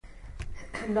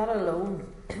I'm not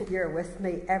alone. You're with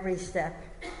me every step.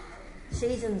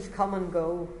 Seasons come and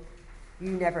go.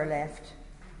 You never left.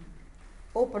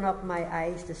 Open up my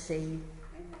eyes to see.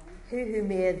 Who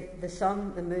made the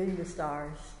sun, the moon, the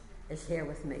stars is here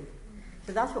with me.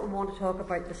 So that's what we want to talk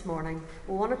about this morning.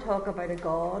 We want to talk about a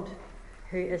God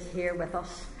who is here with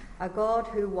us. A God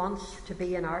who wants to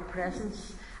be in our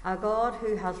presence. A God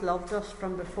who has loved us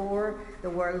from before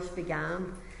the worlds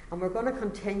began. And we're going to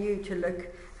continue to look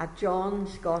at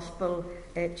John's Gospel,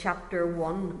 chapter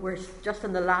 1. We're just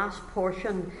in the last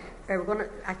portion. We're going to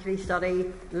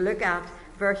actually look at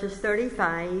verses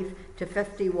 35 to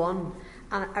 51.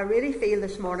 And I really feel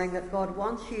this morning that God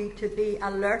wants you to be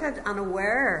alerted and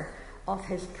aware of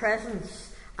his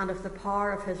presence and of the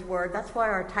power of his word. That's why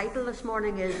our title this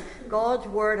morning is God's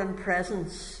Word and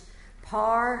Presence,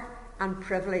 Power and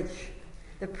Privilege.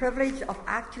 The privilege of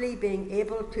actually being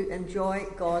able to enjoy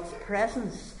God's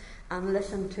presence and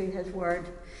listen to his word.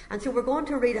 And so we're going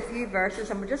to read a few verses,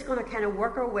 and we're just going to kind of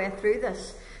work our way through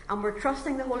this. And we're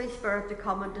trusting the Holy Spirit to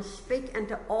come and to speak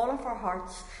into all of our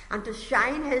hearts and to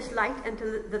shine his light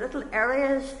into the little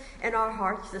areas in our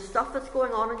hearts, the stuff that's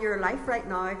going on in your life right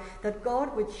now, that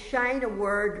God would shine a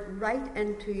word right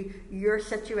into your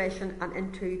situation and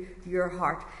into your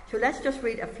heart. So let's just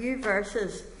read a few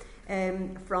verses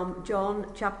from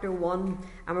John chapter 1,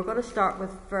 and we're going to start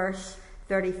with verse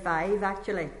 35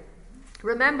 actually.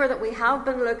 Remember that we have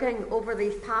been looking over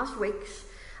these past weeks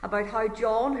about how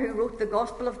John, who wrote the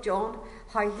Gospel of John,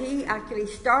 how he actually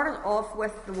started off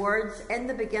with the words, in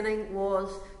the beginning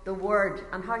was the Word,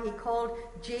 and how he called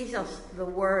Jesus the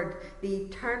Word, the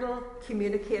eternal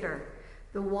communicator,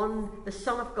 the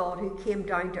Son of God who came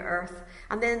down to earth.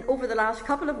 And then over the last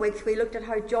couple of weeks we looked at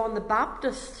how John the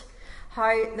Baptist,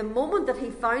 how the moment that he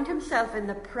found himself in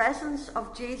the presence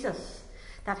of Jesus,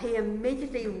 that he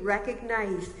immediately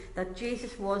recognized that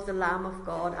Jesus was the Lamb of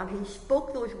God, and he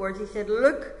spoke those words. He said,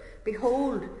 "Look,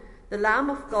 behold, the Lamb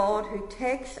of God who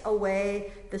takes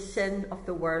away the sin of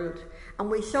the world."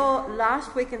 And we saw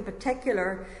last week in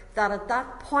particular that at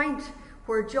that point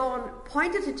where John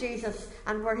pointed to Jesus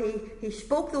and where he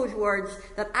spoke those words,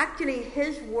 that actually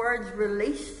his words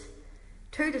released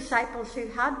two disciples who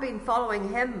had been following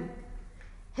him.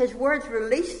 His words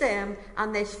released them,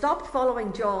 and they stopped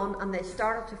following John and they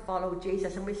started to follow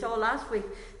Jesus. And we saw last week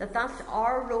that that's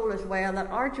our role as well, that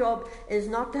our job is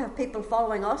not to have people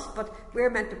following us, but we're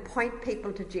meant to point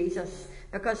people to Jesus,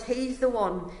 because he's the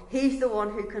one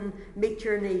who can meet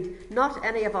your need. Not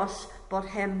any of us, but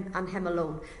him and him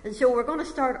alone. And so we're going to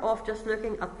start off just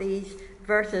looking at these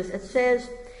verses. It says,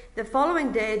 "The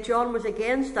following day John was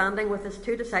again standing with his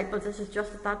two disciples." This is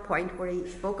just at that point where he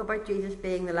spoke about Jesus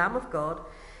being the Lamb of God.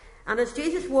 "And as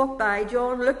Jesus walked by,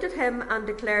 John looked at him and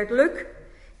declared, 'Look,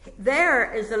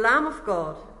 there is the Lamb of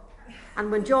God.'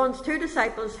 And when John's two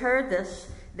disciples heard this,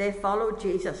 they followed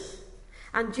Jesus.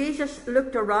 And Jesus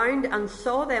looked around and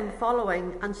saw them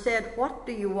following and said, 'What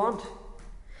do you want?'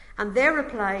 And they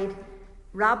replied,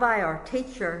 'Rabbi,' or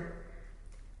teacher,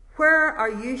 'where are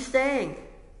you staying?'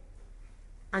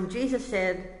 And Jesus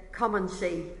said, 'Come and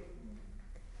see.'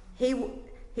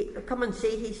 Come and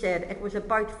see, he said. It was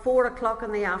about 4 o'clock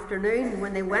in the afternoon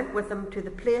when they went with him to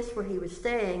the place where he was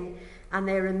staying, and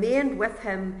they remained with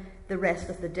him the rest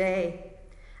of the day.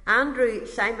 Andrew,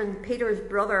 Simon Peter's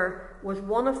brother, was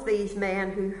one of these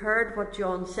men who heard what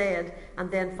John said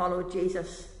and then followed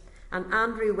Jesus. And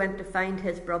Andrew went to find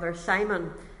his brother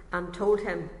Simon and told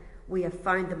him, 'We have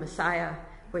found the Messiah,'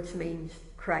 which means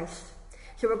Christ."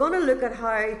 So we're going to look at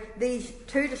how these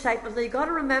two disciples, now you've got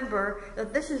to remember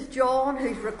that this is John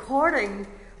who's recording,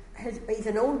 he's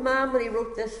an old man when he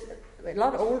wrote this, a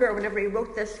lot older whenever he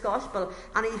wrote this gospel,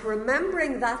 and he's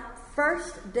remembering that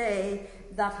first day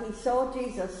that he saw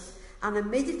Jesus, and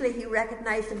immediately he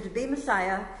recognized him to be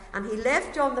Messiah, and he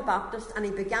left John the Baptist and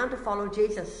he began to follow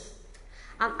Jesus.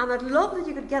 And I'd love that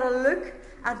you could get a look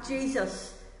at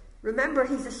Jesus. Remember,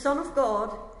 he's the Son of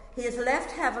God, he has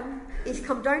left heaven, he's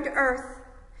come down to earth,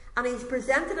 and he's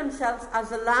presented himself as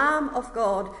the Lamb of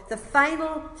God, the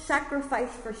final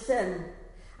sacrifice for sin.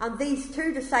 And these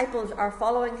two disciples are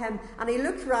following him, and he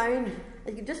looks round.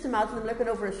 You can just imagine him looking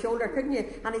over his shoulder, couldn't you?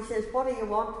 And he says, "What do you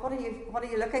want? What are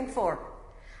you looking for?"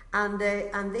 And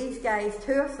these guys,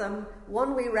 two of them,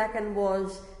 one we reckon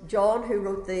was John, who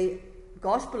wrote the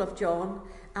Gospel of John,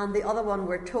 and the other one,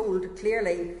 we're told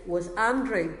clearly, was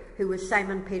Andrew, who was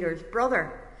Simon Peter's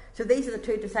brother. So these are the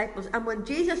two disciples. And when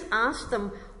Jesus asked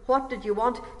them, "What did you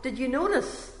want?" did you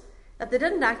notice that they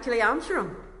didn't actually answer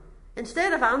him?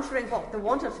 Instead of answering what they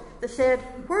wanted, they said,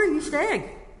 "Where are you staying?"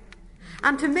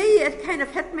 And to me, it kind of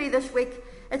hit me this week.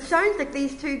 It sounds like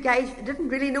these two guys didn't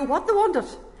really know what they wanted.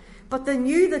 But they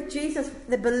knew that Jesus,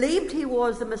 they believed he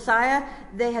was the Messiah.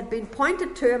 They had been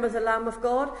pointed to him as the Lamb of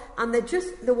God, and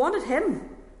they wanted him.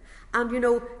 And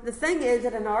the thing is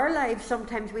that in our lives,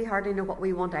 sometimes we hardly know what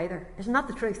we want either. Isn't that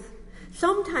the truth?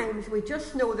 Sometimes we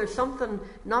just know there's something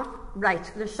not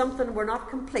right. There's something we're not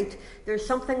complete. There's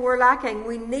something we're lacking.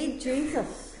 We need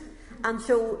Jesus. And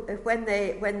so when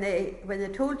they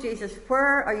told Jesus,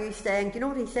 "Where are you staying?" do you know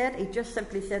what he said? He just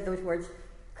simply said those words,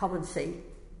 "Come and see."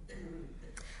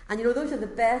 And those are the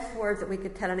best words that we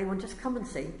could tell anyone. Just come and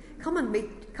see. Come and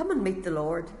meet the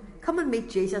Lord. Come and meet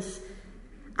Jesus.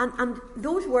 And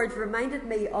those words reminded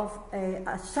me of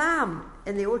a psalm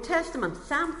in the Old Testament,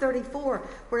 Psalm 34,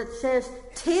 where it says,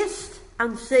 "Taste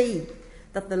and see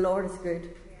that the Lord is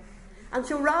good." And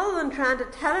so rather than trying to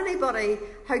tell anybody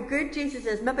how good Jesus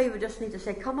is, maybe we just need to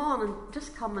say, "Come on and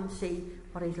just come and see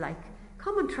what he's like.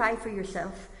 Come and try for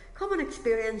yourself. Come and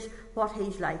experience what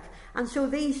he's like." And so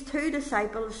these two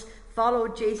disciples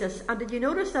followed Jesus. And did you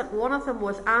notice that one of them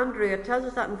was Andrew? It tells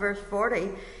us that in verse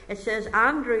 40. It says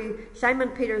Andrew, Simon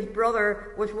Peter's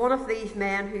brother, was one of these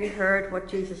men who heard what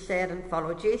Jesus said and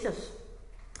followed Jesus.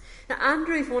 Now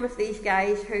Andrew is one of these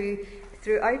guys who,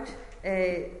 throughout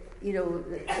the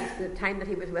time that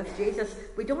he was with Jesus,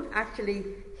 we don't actually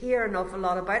hear an awful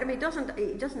lot about him. He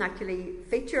doesn't actually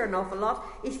feature an awful lot.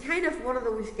 He's kind of one of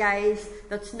those guys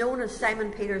that's known as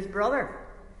Simon Peter's brother.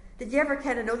 Did you ever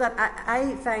kind of know that?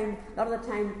 I find a lot of the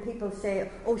time people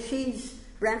say, "Oh, she's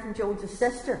Brenton Jones'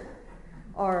 sister,"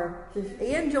 or "she's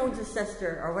Ian Jones'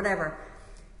 sister," or whatever.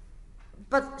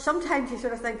 But sometimes you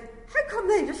sort of think, how come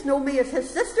they just know me as his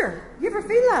sister? You ever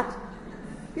feel that?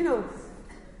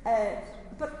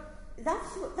 But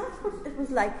that's what it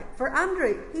was like for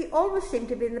Andrew. He always seemed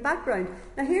to be in the background.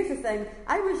 Now here's the thing,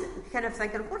 I was kind of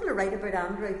thinking, what will I write about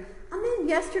Andrew? And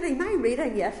then my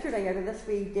reading yesterday out of this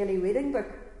wee daily reading book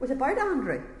was about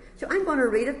Andrew. So I'm going to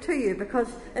read it to you because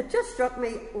it just struck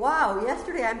me, wow,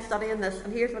 yesterday I'm studying this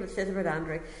and here's what it says about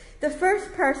Andrew. The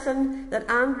first person that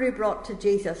Andrew brought to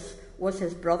Jesus was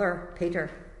his brother Peter.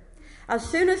 As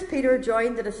soon as Peter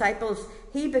joined the disciples,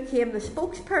 he became the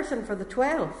spokesperson for the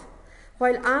 12,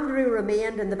 while Andrew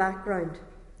remained in the background.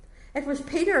 It was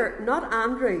Peter, not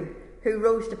Andrew, who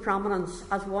rose to prominence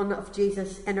as one of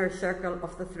Jesus' inner circle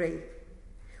of the three.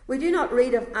 We do not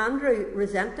read of Andrew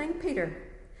resenting Peter.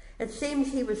 It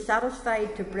seems he was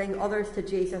satisfied to bring others to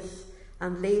Jesus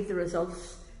and leave the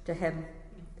results to him.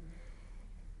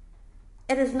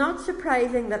 It is not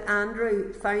surprising that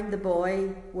Andrew found the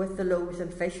boy with the loaves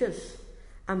and fishes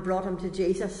and brought him to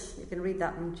Jesus. You can read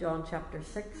that in John chapter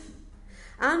 6.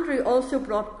 Andrew also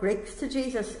brought Greeks to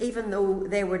Jesus, even though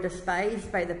they were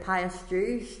despised by the pious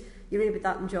Jews. You read about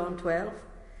that in John 12.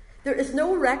 There is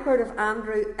no record of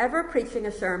Andrew ever preaching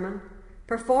a sermon,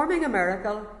 performing a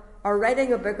miracle, or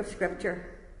writing a book of scripture.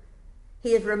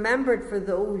 He is remembered for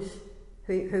those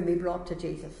whom he brought to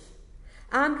Jesus.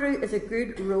 Andrew is a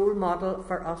good role model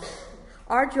for us.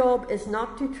 Our job is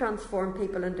not to transform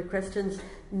people into Christians,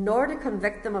 nor to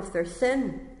convict them of their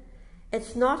sin.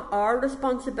 It's not our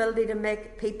responsibility to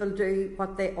make people do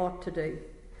what they ought to do.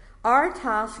 Our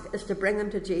task is to bring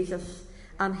them to Jesus,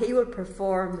 and he will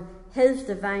perform his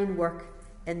divine work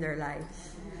in their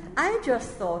lives. I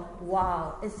just thought,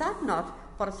 wow, is that not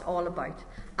what it's all about?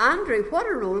 Andrew, what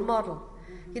a role model.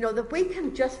 That we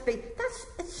can just be,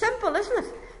 it's simple, isn't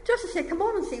it? Just to say, come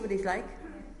on and see what he's like.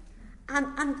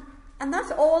 And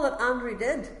that's all that Andrew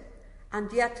did.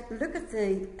 And yet, look at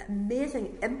the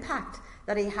amazing impact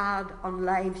that he had on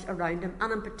lives around him,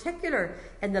 and in particular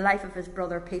in the life of his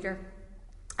brother Peter.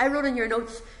 I wrote in your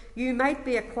notes, you might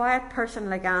be a quiet person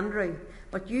like Andrew,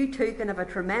 but you too can have a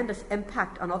tremendous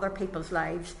impact on other people's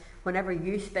lives whenever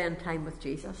you spend time with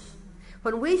Jesus.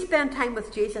 When we spend time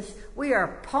with Jesus, we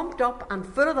are pumped up and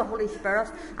full of the Holy Spirit,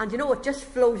 and it just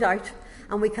flows out,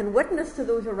 and we can witness to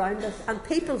those around us, and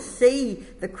people see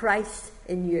the Christ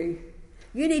in you.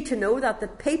 You need to know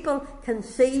that people can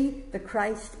see the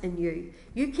Christ in you.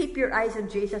 You keep your eyes on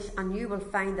Jesus, and you will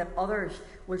find that others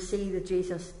will see the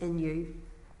Jesus in you.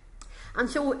 And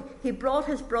so he brought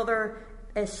his brother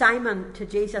Simon to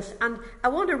Jesus, and I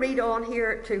want to read on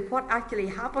here to what actually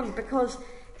happened, because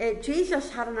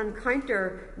Jesus had an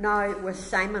encounter now with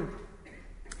Simon.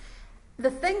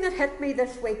 The thing that hit me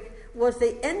this week was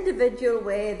the individual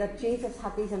way that Jesus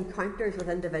had these encounters with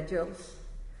individuals.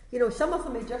 Some of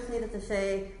them he just needed to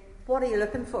say, what are you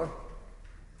looking for?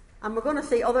 And we're going to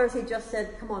see others he just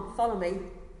said, come on, follow me.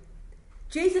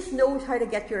 Jesus knows how to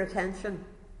get your attention.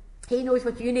 He knows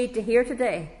what you need to hear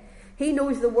today. He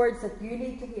knows the words that you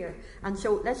need to hear. And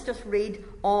so let's just read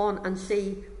on and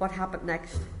see what happened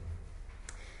next.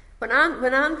 When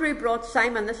Andrew brought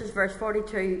Simon, this is verse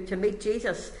 42, to meet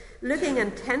Jesus, looking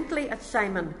intently at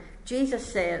Simon, Jesus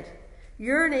said,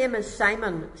 "Your name is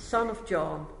Simon, son of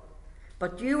John,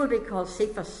 but you will be called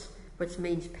Cephas," which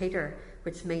means Peter,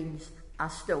 which means a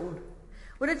stone.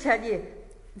 Would I tell you,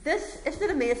 this, isn't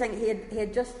it amazing? He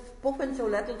had just spoken so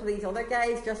little to these other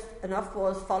guys, just enough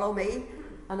was follow me,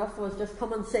 enough was just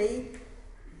come and see.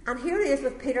 And here he is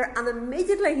with Peter, and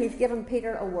immediately he's given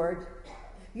Peter a word.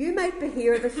 You might be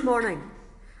here this morning,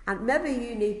 and maybe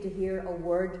you need to hear a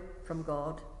word from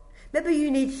God. Maybe you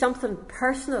need something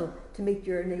personal to meet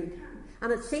your need.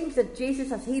 And it seems that Jesus,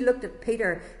 as he looked at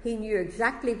Peter, he knew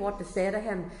exactly what to say to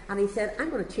him. And he said, I'm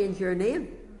going to change your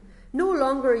name. No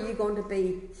longer are you going to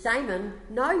be Simon.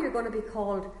 Now you're going to be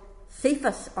called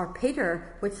Cephas, or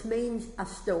Peter, which means a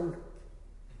stone.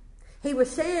 He was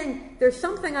saying, there's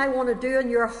something I want to do in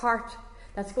your heart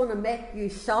that's going to make you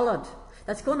solid,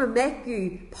 that's going to make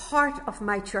you part of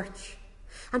my church.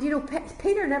 And you know,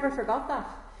 Peter never forgot that,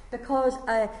 because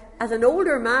as an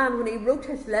older man, when he wrote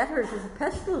his letters, his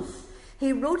epistles,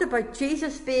 he wrote about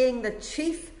Jesus being the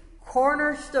chief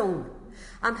cornerstone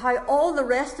and how all the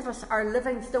rest of us are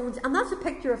living stones. And that's a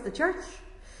picture of the church,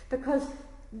 because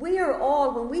we are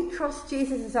all, when we trust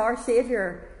Jesus as our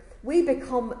Saviour, we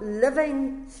become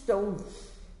living stones.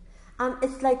 And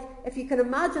it's like, if you can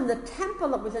imagine the temple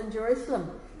that was in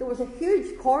Jerusalem, there was a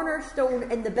huge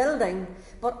cornerstone in the building,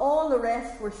 but all the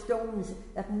rest were stones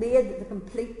that made the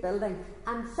complete building.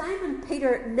 And Simon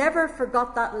Peter never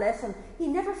forgot that lesson. He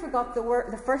never forgot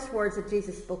the first words that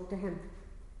Jesus spoke to him.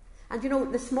 And you know,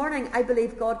 this morning I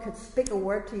believe God could speak a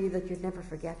word to you that you'd never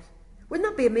forget. Wouldn't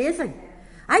that be amazing?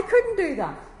 I couldn't do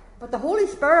that, but the Holy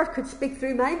Spirit could speak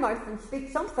through my mouth and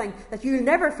speak something that you'll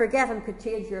never forget and could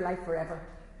change your life forever.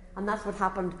 And that's what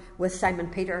happened with Simon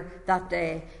Peter that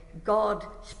day. God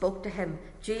spoke to him.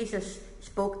 Jesus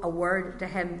spoke a word to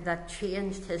him that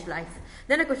changed his life.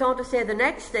 Then it goes on to say, the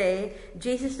next day,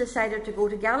 Jesus decided to go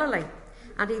to Galilee.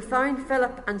 And he found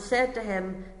Philip and said to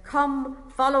him, "Come,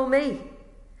 follow me."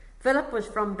 Philip was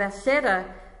from Bethsaida,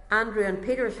 Andrew and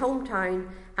Peter's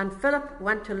hometown, and Philip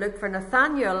went to look for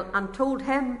Nathanael and told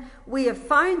him, "We have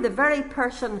found the very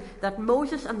person that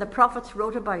Moses and the prophets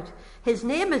wrote about. His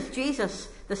name is Jesus,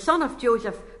 the son of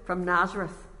Joseph from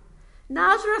Nazareth."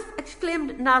 "Nazareth,"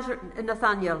 exclaimed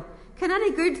Nathanael. "Can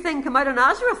any good thing come out of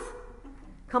Nazareth?"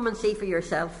 "Come and see for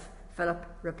yourself," Philip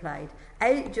replied.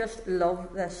 I just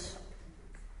love this.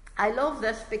 I love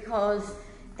this because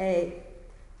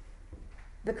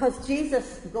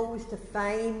Jesus goes to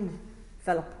find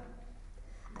Philip.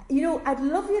 You know, I'd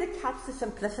love you to catch the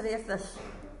simplicity of this.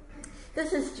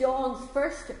 This is John's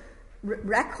first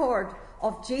record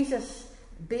of Jesus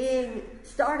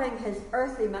starting his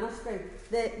earthly ministry,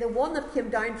 the one that came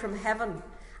down from heaven.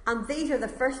 And these are the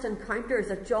first encounters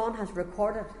that John has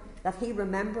recorded, that he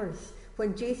remembers,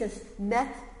 when Jesus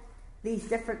met these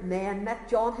different men, met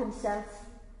John himself,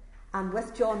 and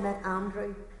with John met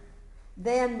Andrew.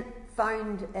 Then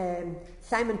found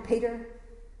Simon Peter,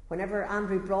 whenever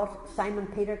Andrew brought Simon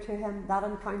Peter to him, that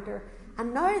encounter.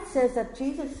 And now it says that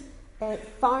Jesus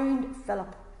found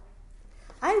Philip.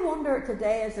 I wonder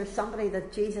today, is there somebody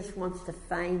that Jesus wants to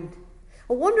find?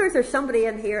 I wonder if there's somebody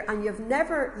in here and you've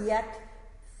never yet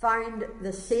found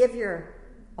the Saviour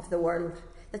of the world.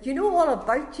 That you know all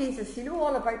about Jesus, you know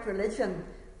all about religion,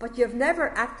 but you've never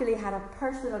actually had a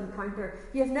personal encounter.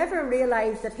 You've never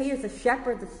realised that he is a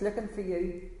shepherd that's looking for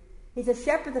you. He's a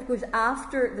shepherd that goes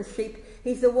after the sheep.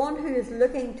 He's the one who is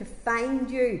looking to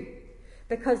find you.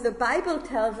 Because the Bible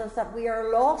tells us that we are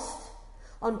lost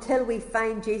until we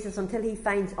find Jesus, until he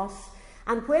finds us.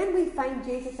 And when we find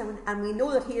Jesus and we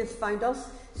know that he has found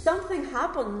us, something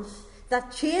happens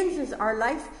that changes our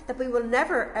life, that we will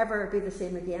never ever be the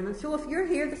same again. And so if you're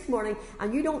here this morning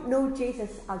and you don't know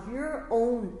Jesus as your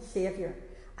own Saviour,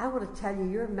 I want to tell you,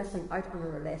 you're missing out on a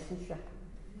relationship.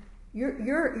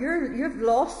 You've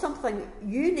lost something.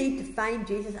 You need to find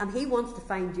Jesus, and he wants to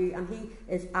find you, and he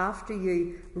is after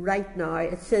you right now.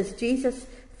 It says Jesus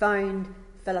found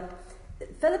Philip.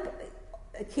 Philip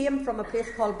came from a place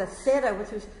called Bethsaida,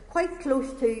 which was quite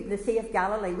close to the Sea of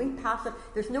Galilee. We pass it.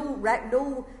 There's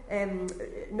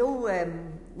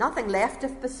nothing left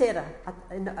of Bethsaida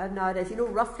nowadays. You know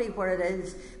roughly where it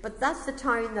is, but that's the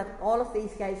town that all of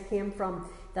these guys came from.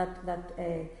 That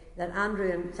Andrew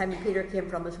and Simon Peter came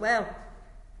from as well.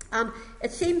 And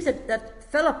it seems that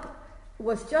Philip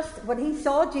was just, when he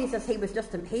saw Jesus, he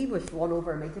was won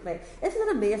over immediately. Isn't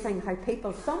it amazing how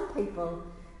some people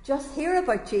just hear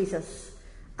about Jesus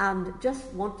and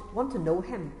just want to know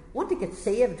him, want to get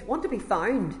saved, want to be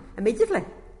found immediately.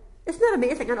 Isn't that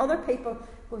amazing? And other people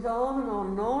goes on and on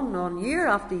and on and on, year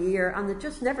after year, and they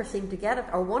just never seem to get it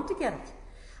or want to get it.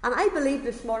 And I believe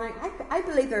this morning, I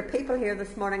believe there are people here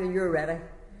this morning and you're ready.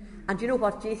 And you know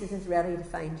what? Jesus is ready to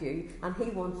find you, and he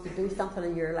wants to do something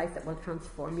in your life that will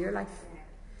transform your life.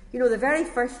 You know, the very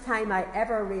first time I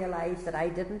ever realised that I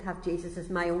didn't have Jesus as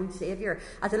my own saviour,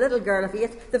 as a little girl of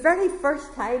 8, the very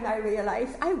first time I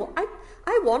realised I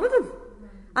wanted him.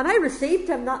 And I received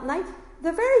him that night.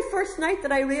 The very first night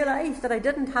that I realised that I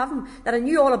didn't have him, that I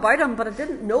knew all about him, but I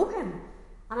didn't know him.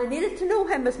 And I needed to know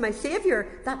him as my saviour.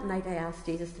 That night I asked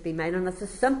Jesus to be mine. And it's a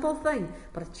simple thing,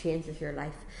 but it changes your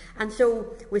life. And so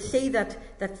we see that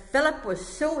Philip was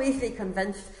so easily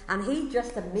convinced, and he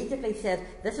just immediately said,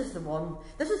 this is the one.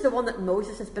 This is the one that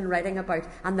Moses has been writing about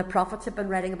and the prophets have been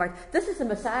writing about. This is the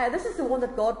Messiah. This is the one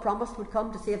that God promised would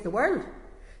come to save the world.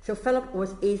 So Philip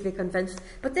was easily convinced.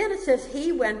 But then it says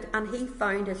he went and he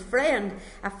found his friend,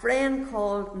 a friend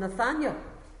called Nathanael.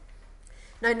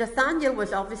 Now, Nathanael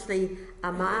was obviously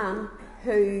a man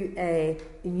who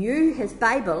knew his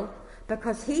Bible,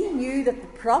 because he knew that the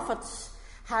prophets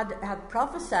had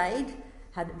prophesied,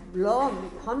 had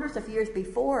long, hundreds of years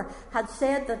before, had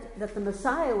said that the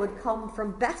Messiah would come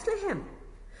from Bethlehem.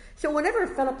 So whenever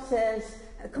Philip says,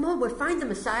 come on, we'll find the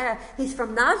Messiah, he's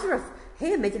from Nazareth,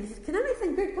 he immediately says, can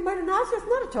anything good come out of Nazareth?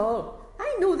 Not at all.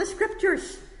 I know the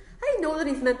scriptures. I know that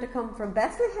he's meant to come from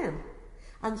Bethlehem.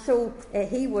 And so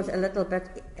he was a little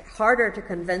bit harder to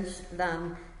convince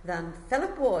than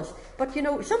Philip was. But you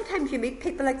know, sometimes you meet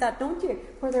people like that, don't you,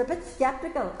 where they're a bit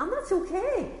sceptical, and that's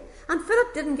okay. And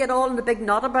Philip didn't get all in a big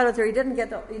knot about it, or he didn't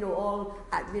get all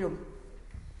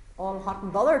hot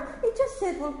and bothered. He just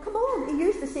said, well, come on. He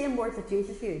used the same words that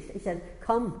Jesus used. He said,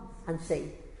 come and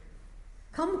see.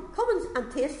 Come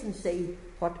and taste and see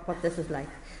what this is like.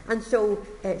 And so,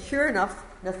 sure enough,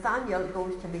 Nathanael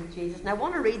goes to meet Jesus. Now, I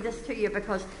want to read this to you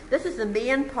because this is the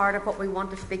main part of what we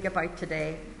want to speak about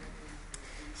today.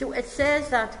 So it says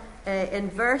that in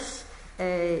verse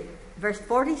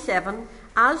 47,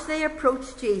 as they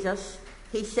approached Jesus,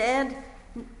 he said,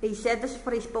 this is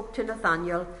what he spoke to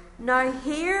Nathanael, now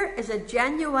here is a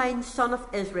genuine son of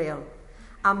Israel,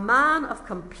 a man of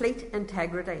complete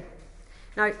integrity.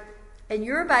 Now, in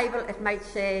your Bible, it might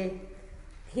say,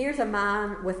 here's a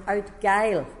man without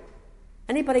guile.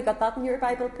 Anybody got that in your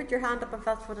Bible? Put your hand up if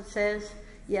that's what it says.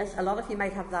 Yes, a lot of you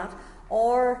might have that.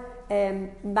 Or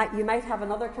you might have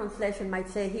another translation might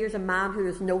say, here's a man who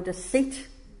has no deceit.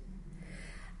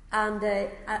 And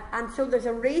so there's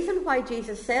a reason why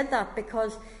Jesus said that,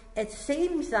 because it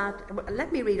seems that,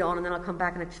 let me read on and then I'll come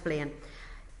back and explain.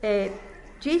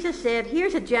 Jesus said,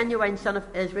 here's a genuine son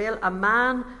of Israel, a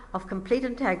man of complete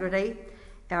integrity,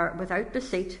 without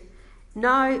deceit.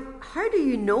 Now, how do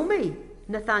you know me?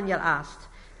 Nathanael asked.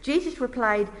 Jesus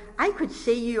replied, I could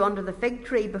see you under the fig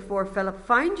tree before Philip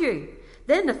found you.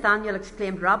 Then Nathanael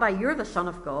exclaimed, Rabbi, you're the Son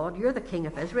of God, you're the King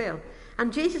of Israel.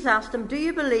 And Jesus asked him, do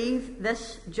you believe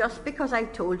this just because I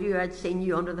told you I'd seen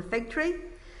you under the fig tree?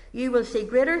 You will see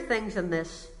greater things than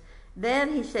this.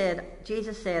 Then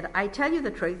Jesus said, I tell you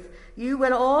the truth, you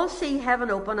will all see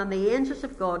heaven open and the angels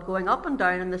of God going up and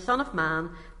down, and the Son of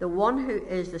Man, the one who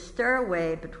is the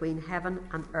stairway between heaven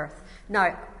and earth.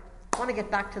 Now, I want to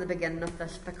get back to the beginning of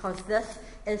this, because this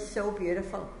is so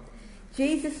beautiful.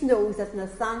 Jesus knows that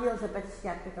Nathanael's a bit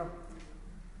sceptical.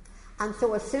 And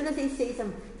so as soon as he sees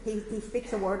him, he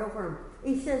speaks a word over him.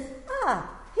 He says,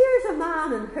 here's a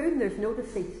man in whom there's no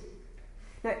deceit.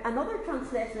 Now, another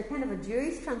translation, a kind of a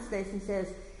Jewish translation,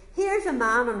 says, here's a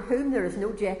man on whom there is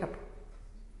no Jacob.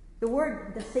 The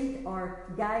word deceit or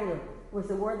guile was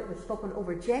the word that was spoken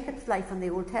over Jacob's life in the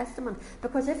Old Testament.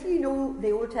 Because if you know the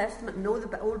Old Testament, know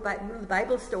the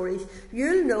Bible stories,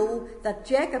 you'll know that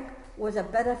Jacob was a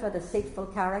bit of a deceitful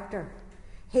character.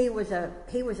 He was a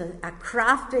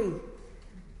crafty,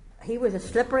 he was a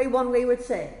slippery one, we would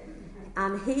say.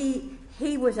 And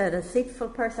he was a deceitful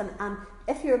person. And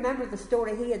if you remember the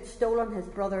story, he had stolen his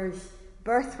brother's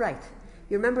birthright.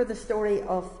 You remember the story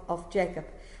of Jacob.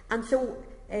 And so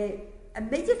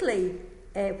immediately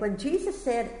when Jesus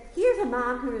said, here's a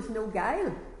man who has no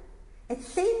guile, it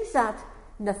seems that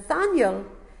Nathanael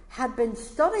had been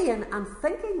studying and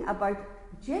thinking about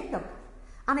Jacob.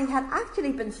 And he had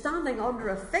actually been standing under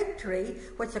a fig tree,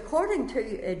 which according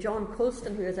to John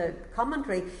Colston, who is a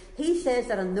commentary, he says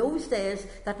that in those days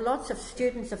that lots of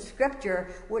students of Scripture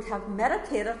would have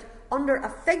meditated under a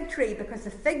fig tree, because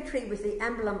the fig tree was the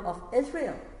emblem of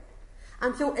Israel.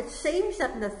 And so it seems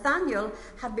that Nathanael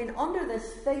had been under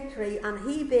this fig tree, and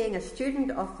he, being a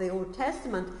student of the Old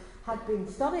Testament, had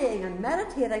been studying and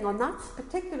meditating on that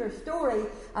particular story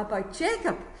about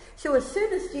Jacob. So as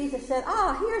soon as Jesus said,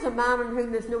 here's a man in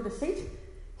whom there's no deceit,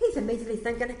 He's immediately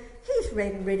thinking, he's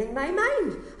reading my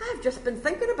mind. I've just been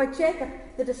thinking about Jacob,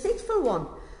 the deceitful one.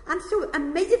 And so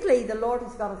immediately the Lord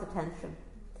has got his attention.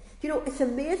 You know, it's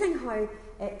amazing how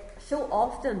so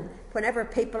often whenever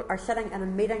people are sitting in a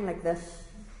meeting like this,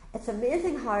 it's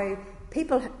amazing how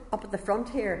people up at the front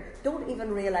here don't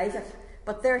even realise it,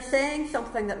 but they're saying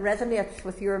something that resonates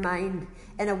with your mind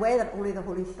in a way that only the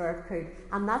Holy Spirit could.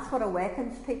 And that's what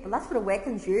awakens people. That's what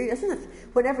awakens you, isn't it?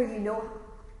 Whenever you know,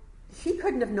 she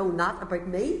couldn't have known that about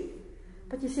me.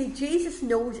 But you see, Jesus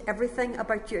knows everything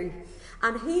about you.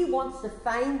 And he wants to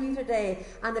find you today.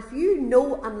 And if you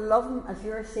know and love him as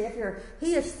your Saviour,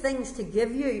 he has things to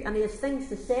give you and he has things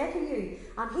to say to you.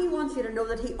 And he wants you to know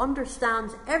that he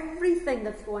understands everything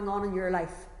that's going on in your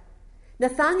life.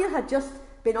 Nathanael had just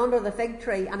been under the fig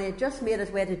tree and he had just made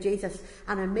his way to Jesus.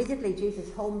 And immediately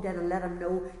Jesus homed in and let him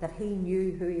know that he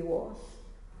knew who he was.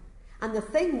 And the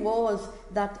thing was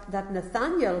that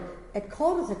Nathanael, it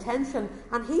caught his attention,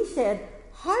 and he said,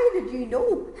 how did you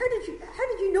know? How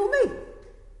did you know me?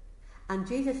 And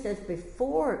Jesus says,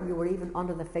 before you were even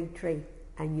under the fig tree,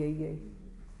 I knew you.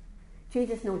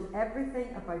 Jesus knows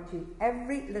everything about you,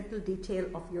 every little detail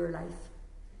of your life.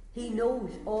 He knows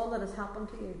all that has happened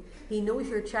to you. He knows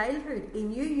your childhood. He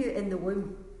knew you in the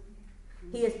womb.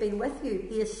 He has been with you.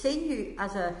 He has seen you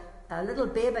as a little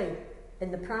baby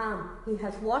in the pram. He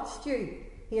has watched you.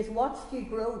 He has watched you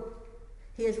grow.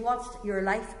 He has watched your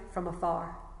life from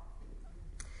afar.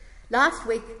 Last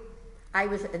week, I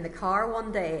was in the car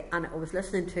one day and I was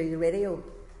listening to the radio,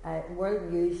 World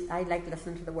News. I like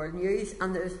listening to the World News,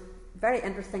 and there's very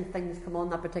interesting things come on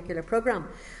that particular programme.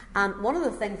 And one of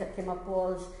the things that came up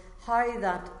was how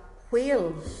that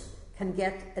whales can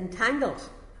get entangled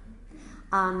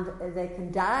and they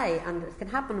can die, and it can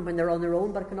happen when they're on their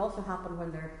own, but it can also happen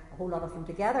when there are a whole lot of them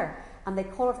together, and they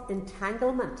call it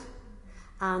entanglement.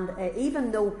 And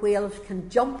even though whales can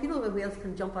jump, you know, the whales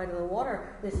can jump out of the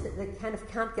water, they kind of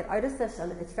can't get out of this,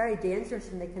 and it's very dangerous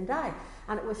and they can die.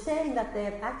 And it was saying that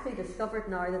they've actually discovered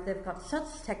now that they've got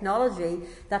such technology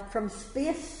that from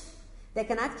space, they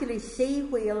can actually see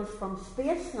whales from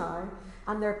space now,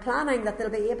 and they're planning that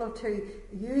they'll be able to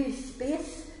use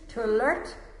space to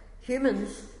alert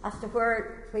humans as to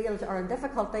where whales are in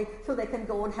difficulty so they can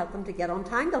go and help them to get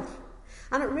untangled.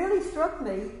 And it really struck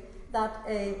me that,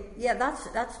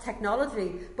 that's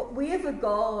technology, but we have a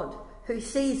God who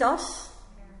sees us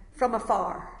from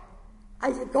afar.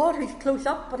 As a God who's close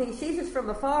up, but he sees us from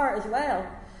afar as well.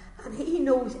 And he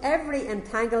knows every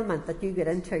entanglement that you get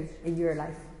into in your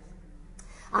life.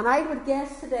 And I would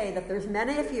guess today that there's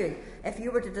many of you, if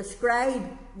you were to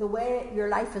describe the way your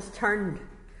life has turned,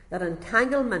 that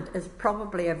entanglement is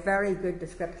probably a very good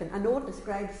description. I know it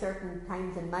describes certain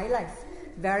times in my life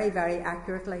very, very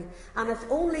accurately. And it's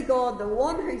only God, the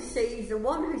one who sees, the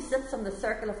one who sits on the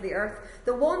circle of the earth,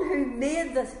 the one who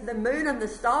made the moon and the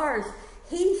stars,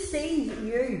 he sees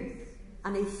you.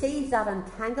 And he sees that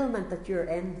entanglement that you're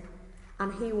in.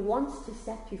 And he wants to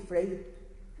set you free.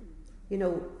 You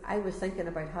know, I was thinking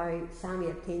about how Psalm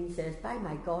 18 says, by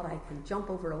my God, I can jump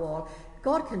over a wall.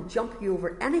 God can jump you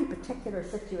over any particular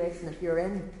situation that you're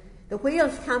in. The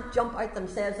whales can't jump out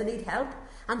themselves, they need help.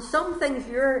 And some things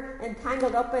you're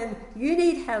entangled up in, you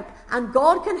need help. And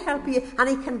God can help you, and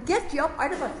he can get you up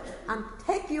out of it and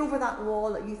take you over that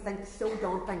wall that you think so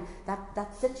daunting,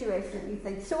 that situation that you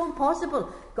think so impossible.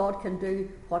 God can do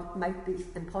what might be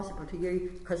impossible to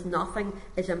you, because nothing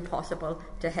is impossible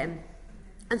to him.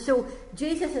 And so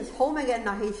Jesus is home again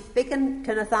now. He's speaking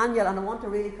to Nathanael, and I want to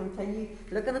really continue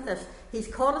looking at this. He's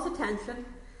caught his attention,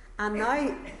 and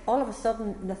now all of a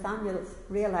sudden Nathanael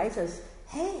realises,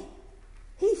 hey,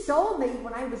 he saw me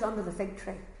when I was under the fig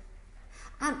tree.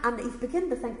 And he's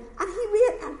beginning to think,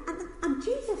 and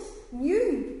Jesus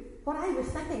knew what I was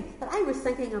thinking, that I was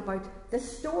thinking about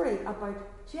this story about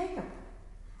Jacob.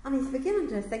 And he's beginning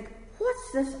to think,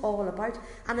 what's this all about?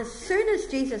 And as soon as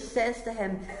Jesus says to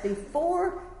him,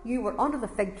 before you were under the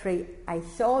fig tree, I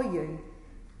saw you,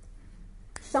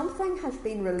 something has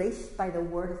been released by the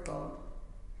word of God.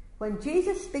 When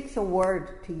Jesus speaks a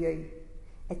word to you,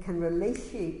 it can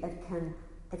release you, it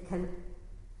can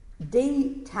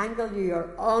detangle you or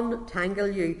untangle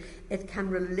you, it can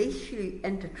release you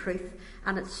into truth.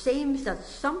 And it seems that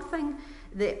something,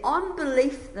 the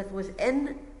unbelief that was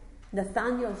in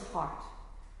Nathanael's heart,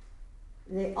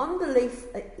 the unbelief,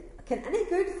 can any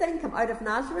good thing come out of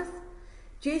Nazareth?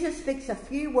 Jesus speaks a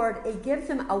few words, he gives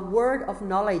him a word of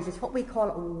knowledge. It's what we call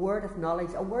a word of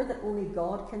knowledge, a word that only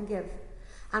God can give.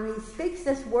 And he speaks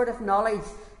this word of knowledge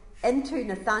into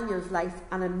Nathanael's life,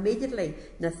 and immediately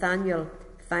Nathanael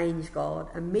finds God.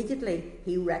 Immediately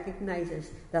he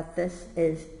recognises that this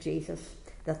is Jesus,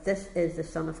 that this is the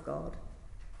Son of God.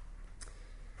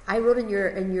 I wrote in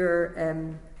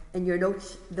your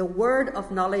notes, the word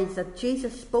of knowledge that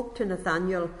Jesus spoke to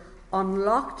Nathanael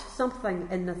unlocked something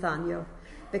in Nathanael,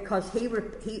 because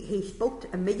he spoke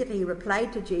immediately. He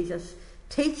replied to Jesus,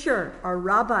 "Teacher," or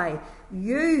 "Rabbi,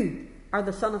 you are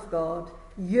the Son of God.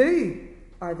 You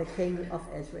are the King of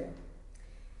Israel."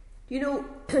 You know,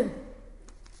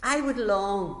 I would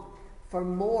long for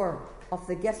more of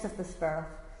the gifts of the Spirit,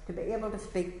 to be able to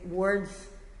speak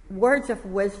words of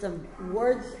wisdom,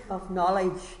 words of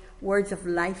knowledge, words of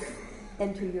life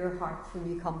into your hearts when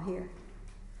you come here.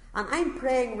 And I'm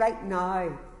praying right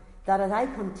now that as I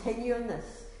continue in this,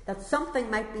 that something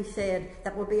might be said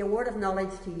that will be a word of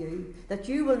knowledge to you, that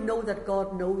you will know that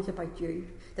God knows about you,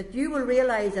 that you will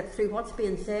realise that through what's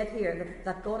being said here,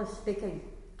 that God is speaking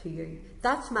to you.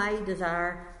 That's my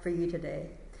desire for you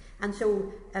today. And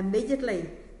so immediately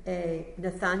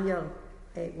Nathanael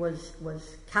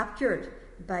was captured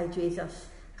by Jesus,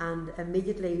 and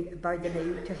immediately bowed the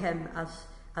knee to him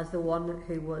as the one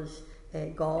who was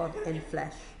God in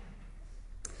flesh.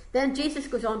 Then Jesus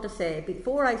goes on to say,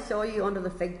 "Before I saw you under the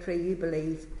fig tree, you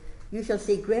believed. You shall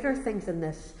see greater things than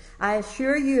this. I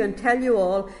assure you and tell you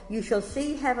all, you shall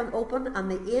see heaven open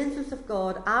and the angels of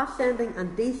God ascending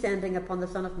and descending upon the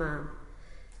Son of Man."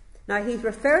 Now he's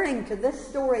referring to this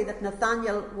story that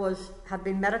Nathanael had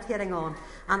been meditating on,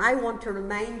 and I want to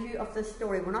remind you of this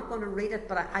story. We're not going to read it,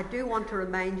 but I do want to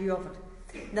remind you of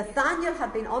it. Nathanael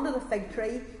had been under the fig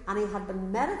tree, and he had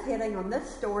been meditating on this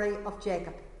story of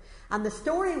Jacob. And the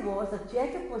story was that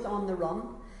Jacob was on the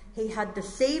run. He had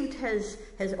deceived his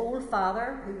old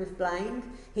father, who was blind.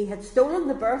 He had stolen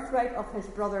the birthright of his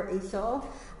brother Esau,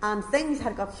 and things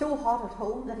had got so hot at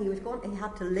home that he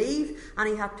had to leave, and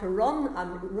he had to run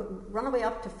away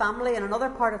up to family in another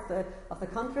part of the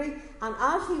country. And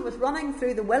as he was running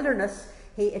through the wilderness,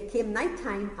 it came night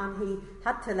time, and he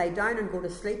had to lie down and go to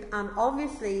sleep. And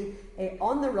obviously,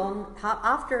 on the run,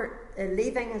 after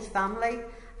leaving his family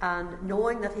and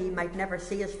knowing that he might never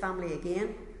see his family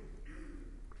again,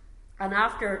 and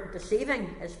after deceiving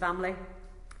his family,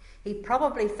 he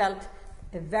probably felt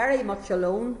very much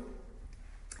alone.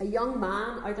 A young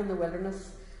man out in the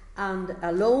wilderness, and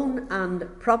alone, and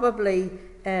probably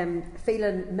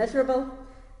feeling miserable.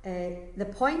 The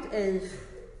point is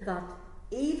that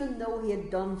even though he had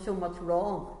done so much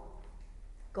wrong,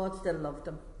 God still loved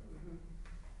him.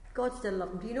 God still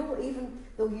loved him. Do you know, even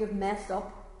though you've messed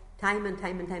up time and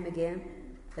time and time again,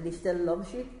 that he still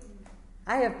loves you?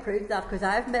 I have proved that, because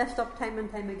I've messed up time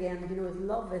and time again. You know, his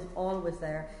love is always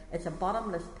there. It's a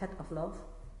bottomless pit of love.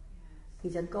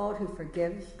 He's a God who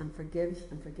forgives and forgives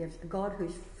and forgives. A God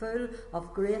who's full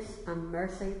of grace and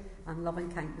mercy and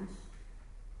loving kindness.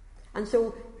 And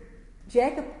so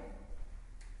Jacob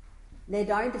lay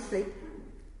down to sleep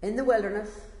in the wilderness.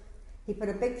 He put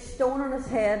a big stone on his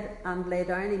head and lay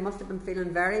down. He must have been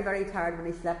feeling very, very tired when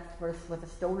he slept with a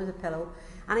stone as a pillow.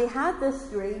 And he had this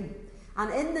dream. And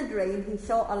in the dream he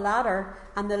saw a ladder,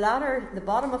 and the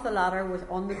bottom of the ladder was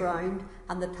on the ground,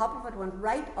 and the top of it went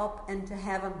right up into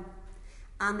heaven.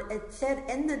 And it said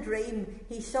in the dream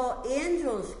he saw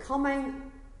angels coming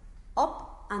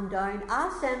up and down,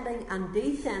 ascending and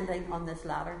descending on this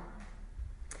ladder.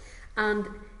 And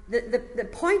the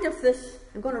point of this,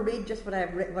 I'm going to read just what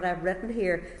I've written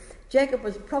here. Jacob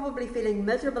was probably feeling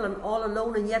miserable and all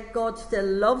alone, and yet God still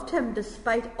loved him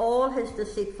despite all his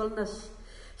deceitfulness.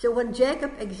 So when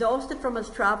Jacob, exhausted from his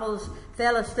travels,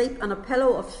 fell asleep on a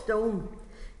pillow of stone,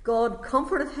 God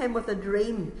comforted him with a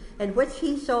dream in which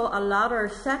he saw a ladder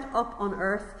set up on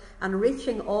earth and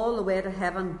reaching all the way to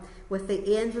heaven, with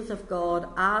the angels of God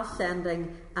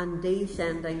ascending and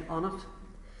descending on it.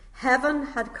 Heaven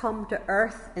had come to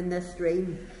earth in this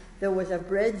dream. There was a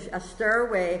bridge, a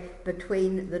stairway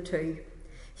between the two.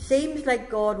 Seems like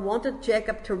God wanted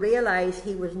Jacob to realise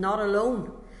he was not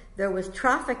alone. There was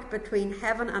traffic between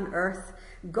heaven and earth.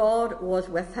 God was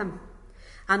with him.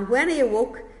 And when he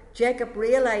awoke, Jacob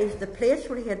realised the place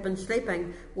where he had been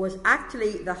sleeping was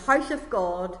actually the house of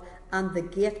God and the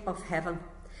gate of heaven.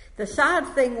 The sad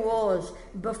thing was,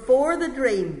 before the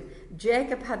dream,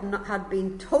 Jacob had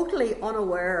been totally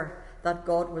unaware that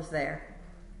God was there.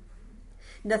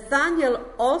 Nathanael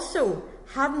also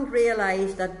hadn't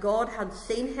realised that God had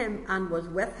seen him and was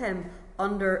with him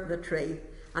under the tree.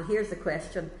 And here's the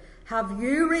question. Have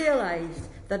you realised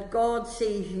that God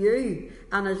sees you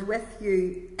and is with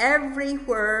you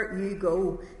everywhere you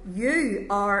go? You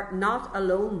are not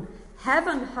alone.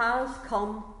 Heaven has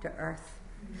come to earth.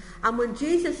 And when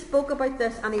Jesus spoke about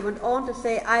this, and he went on to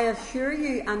say, I assure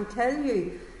you and tell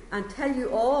you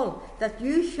all that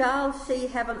you shall see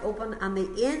heaven open and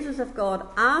the angels of God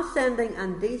ascending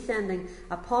and descending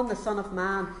upon the Son of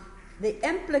Man. the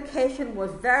implication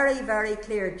was very, very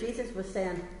clear. Jesus was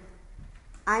saying,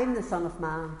 I'm the Son of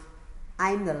Man.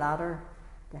 I'm the ladder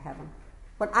to heaven.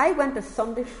 When I went to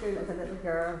Sunday school as a little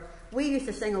girl, we used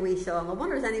to sing a wee song. I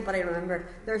wonder if anybody remember.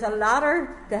 There's a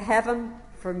ladder to heaven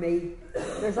for me.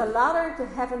 There's a ladder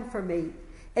to heaven for me.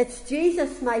 It's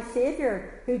Jesus, my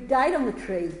Saviour, who died on the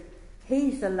tree.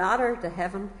 He's the ladder to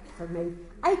heaven for me.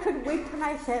 I could weep when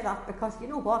I say that, because you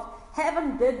know what?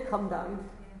 Heaven did come down.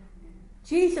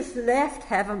 Jesus left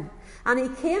heaven and he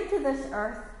came to this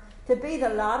earth to be the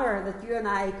ladder that you and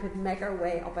I could make our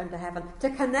way up into heaven,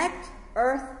 to connect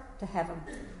earth to heaven.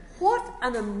 What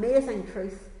an amazing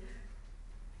truth.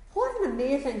 What an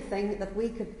amazing thing that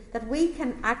we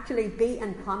can actually be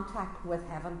in contact with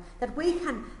heaven, that we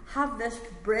can have this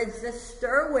bridge, this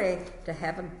stairway to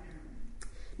heaven.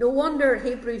 No wonder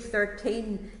Hebrews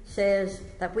 13 says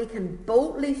that we can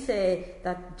boldly say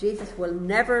that Jesus will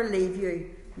never leave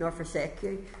you nor forsake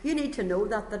you. You need to know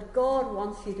that God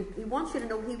wants you to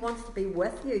know he wants to be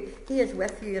with you. He is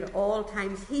with you at all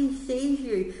times. He sees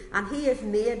you, and he has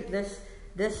made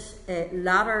this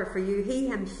ladder for you. He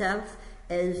himself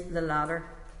is the ladder.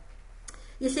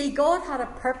 You see, God had a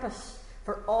purpose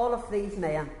for all of these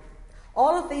men.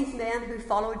 All of these men who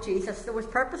followed Jesus, there was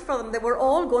purpose for them. They were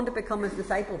all going to become his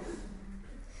disciples.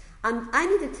 And I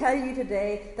need to tell you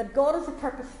today that God has a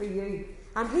purpose for you.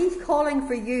 And he's calling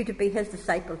for you to be his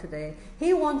disciple today.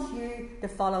 He wants you to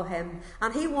follow him.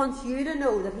 And he wants you to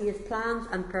know that he has plans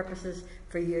and purposes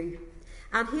for you.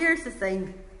 And here's the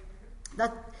thing,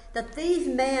 that these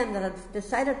men that have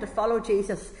decided to follow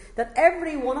Jesus, that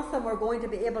every one of them were going to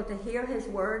be able to hear his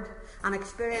word and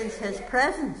experience his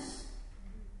presence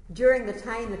during the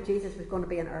time that Jesus was going to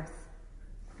be on earth.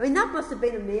 I mean, that must have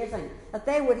been amazing, that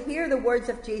they would hear the words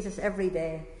of Jesus every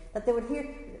day, that they would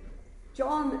hear.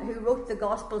 John, who wrote the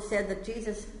Gospel, said that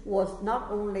Jesus was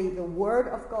not only the Word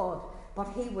of God,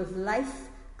 but he was life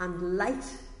and light.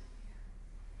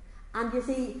 And you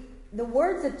see, the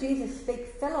words that Jesus speaks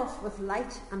fill us with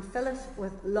light and fill us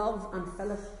with love and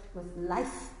fill us with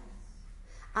life.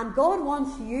 And God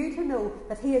wants you to know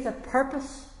that he has a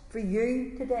purpose for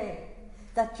you today,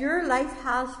 that your life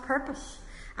has purpose.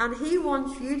 And he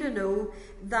wants you to know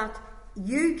that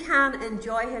you can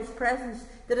enjoy his presence.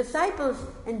 The disciples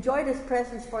enjoyed his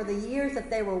presence for the years that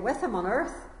they were with him on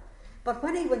earth. But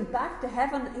when he went back to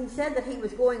heaven, he said that he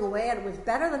was going away, and it was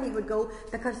better that he would go,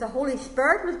 because the Holy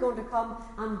Spirit was going to come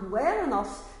and dwell in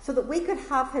us, so that we could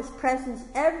have his presence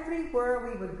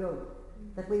everywhere we would go,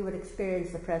 that we would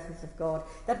experience the presence of God,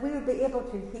 that we would be able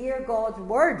to hear God's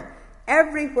word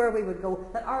everywhere we would go,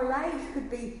 that our lives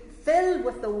could be filled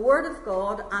with the Word of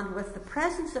God and with the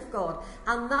presence of God.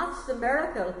 And that's the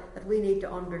miracle that we need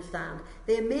to understand.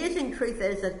 The amazing truth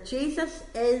is that Jesus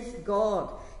is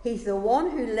God. He's the one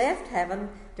who left heaven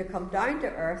to come down to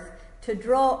earth, to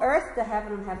draw earth to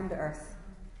heaven and heaven to earth.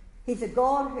 He's a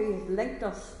God who has linked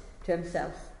us to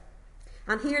himself.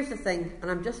 And here's the thing, and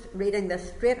I'm just reading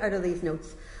this straight out of these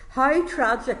notes. How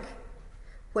tragic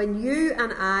when you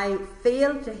and I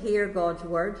fail to hear God's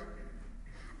word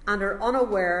and are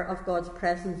unaware of God's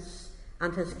presence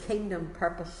and his kingdom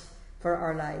purpose for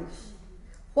our lives.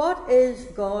 What is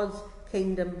God's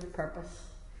kingdom purpose?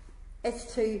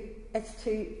 It's to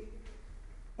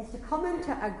come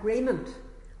into agreement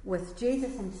with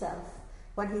Jesus himself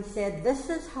when he said,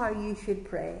 this is how you should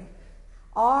pray.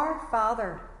 Our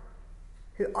Father,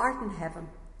 who art in heaven,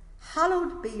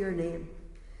 hallowed be your name.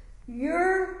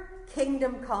 Your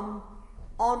kingdom come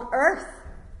on earth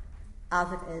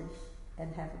as it is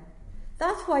in heaven.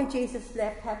 That's why Jesus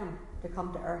left heaven to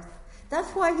come to earth. That's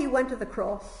why he went to the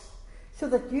cross, so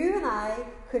that you and I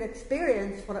could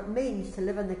experience what it means to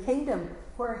live in the kingdom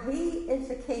where he is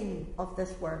the king of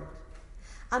this world.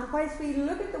 And whilst we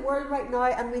look at the world right now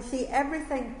and we see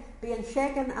everything being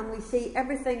shaken and we see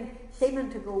everything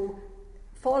seeming to go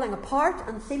falling apart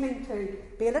and seeming to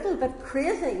be a little bit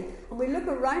crazy, and we look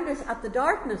around us at the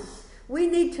darkness, we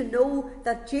need to know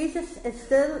that Jesus is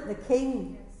still the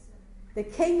king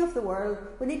of the world.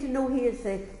 We need to know he is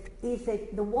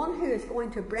the one who is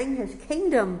going to bring his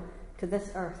kingdom to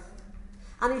this earth.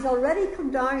 And he's already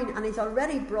come down and he's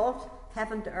already brought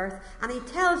heaven to earth. And he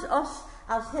tells us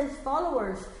as his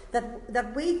followers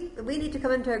that we need to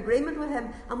come into agreement with him,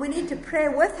 and we need to pray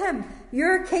with him,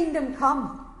 your kingdom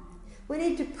come. We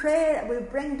need to pray that we'll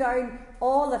bring down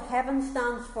all that heaven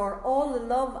stands for, all the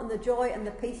love and the joy and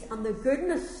the peace and the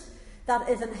goodness that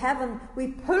is in heaven. We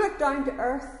pull it down to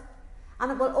earth,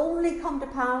 and it will only come to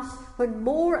pass when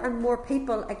more and more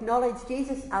people acknowledge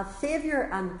Jesus as Saviour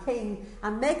and King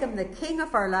and make him the King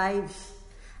of our lives.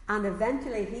 And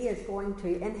eventually he is going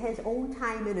to, in his own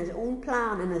time, in his own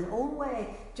plan, in his own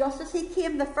way, just as he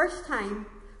came the first time,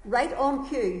 right on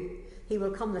cue, he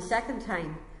will come the second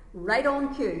time, right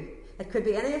on cue. It could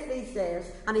be any of these days,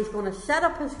 and he's going to set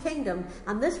up his kingdom,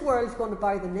 and this world's going to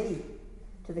bow the knee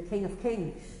to the King of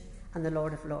Kings and the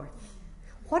Lord of Lords.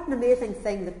 What an amazing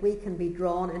thing that we can be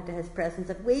drawn into his presence,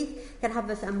 that we can have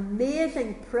this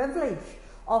amazing privilege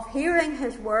of hearing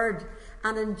his word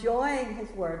and enjoying his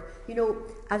word. You know,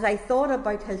 as I thought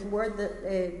about his word,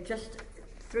 just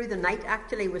through the night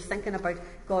actually was thinking about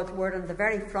God's word, on the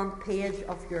very front page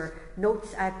of your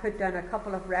notes I put down a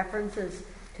couple of references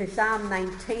to Psalm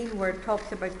 19, where it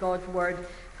talks about God's word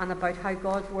and about how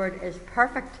God's word is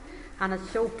perfect and it's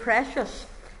so precious.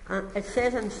 It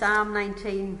says in Psalm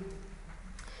 19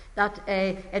 that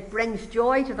it brings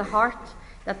joy to the heart,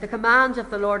 that the commands of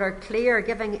the Lord are clear,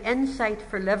 giving insight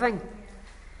for living.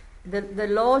 The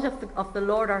laws of the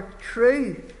Lord are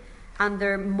true, and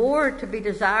they're more to be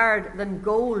desired than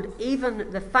gold, even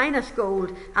the finest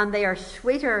gold, and they are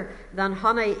sweeter than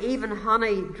honey, even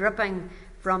honey dripping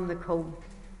from the comb.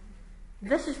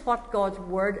 This is what God's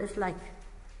word is like.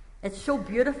 It's so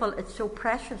beautiful, it's so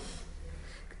precious.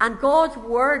 And God's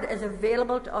word is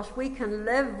available to us. We can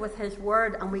live with his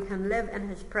word and we can live in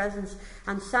his presence.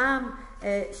 And Psalm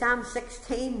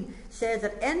 16 says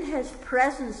that in his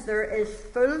presence there is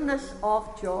fullness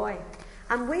of joy.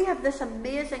 And we have this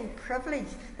amazing privilege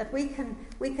that we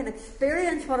can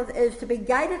experience what it is to be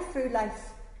guided through life.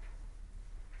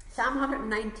 Psalm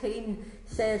 119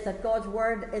 says that God's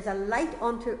word is a light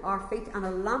unto our feet and a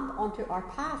lamp unto our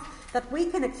path. That we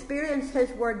can experience his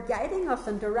word guiding us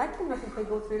and directing us as we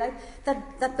go through life.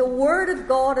 That the word of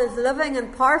God is living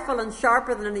and powerful and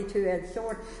sharper than any two-edged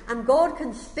sword. And God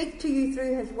can speak to you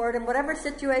through his word in whatever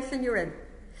situation you're in.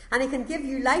 And he can give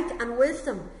you light and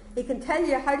wisdom. He can tell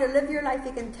you how to live your life.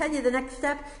 He can tell you the next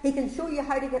step. He can show you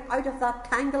how to get out of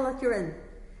that tangle that you're in.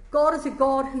 God is a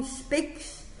God who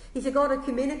speaks. He's a God who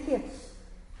communicates.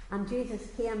 And Jesus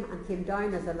came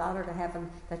down as a ladder to heaven,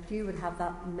 that you would have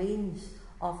that means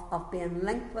of being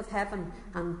linked with heaven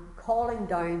and calling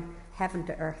down heaven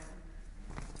to earth.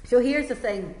 So here's the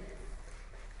thing.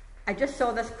 I just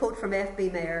saw this quote from F.B.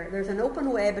 Mayer. There's an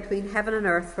open way between heaven and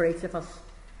earth for each of us.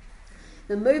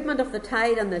 The movement of the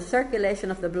tide and the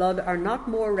circulation of the blood are not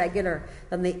more regular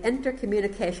than the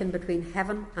intercommunication between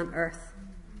heaven and earth.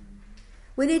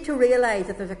 We need to realise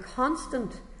that there's a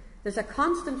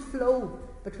constant flow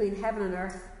between heaven and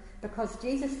earth, because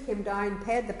Jesus came down,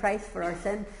 paid the price for our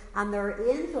sin, and there are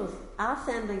angels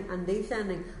ascending and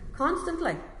descending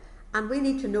constantly. And we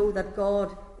need to know that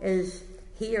God is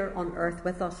here on earth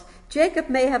with us. Jacob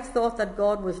may have thought that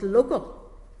God was local.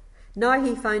 Now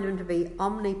he found him to be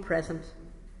omnipresent.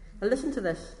 Now listen to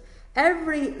this.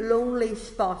 Every lonely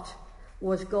spot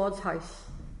was God's house,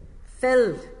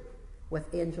 filled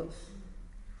with angels.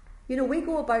 You know, we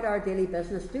go about our daily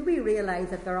business. Do we realise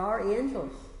that there are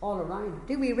angels all around?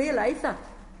 Do we realise that?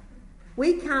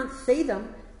 We can't see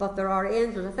them, but there are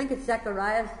angels. I think it's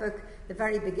Zechariah's book, the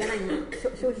very beginning,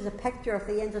 shows us a picture of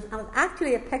the angels, and it's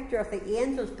actually a picture of the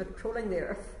angels patrolling the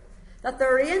earth. That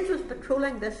there are angels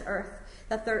patrolling this earth,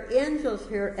 that there are angels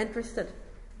who are interested.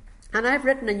 And I've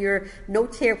written in your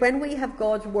notes here, when we have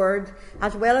God's word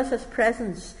as well as his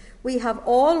presence, we have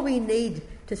all we need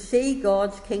to see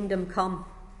God's kingdom come,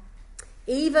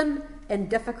 even in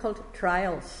difficult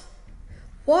trials.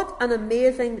 What an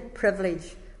amazing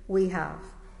privilege we have.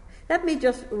 Let me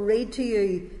just read to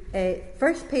you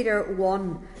 1 Peter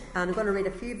 1, and I'm going to read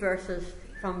a few verses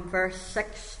from verse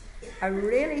 6. I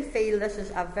really feel this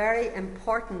is a very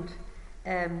important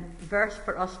verse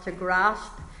for us to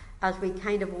grasp as we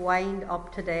kind of wind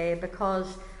up today,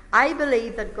 because I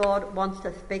believe that God wants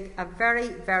to speak a very,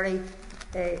 very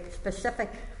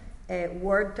specific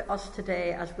word to us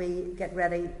today as we get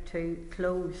ready to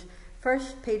close. 1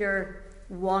 Peter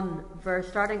 1,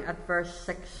 starting at verse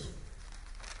 6.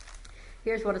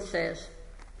 Here's what it says.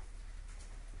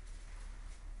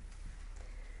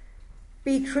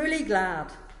 Be truly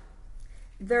glad.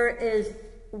 There is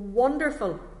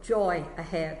wonderful joy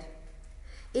ahead,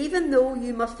 even though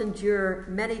you must endure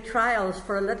many trials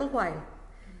for a little while.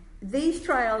 These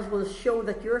trials will show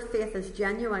that your faith is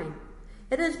genuine.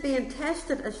 It is being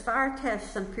tested as fire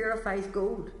tests and purifies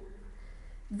gold.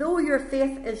 Though your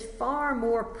faith is far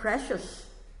more precious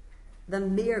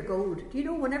than mere gold. Do you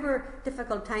know, whenever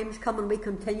difficult times come and we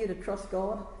continue to trust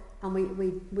God, and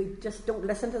we just don't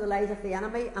listen to the lies of the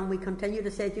enemy, and we continue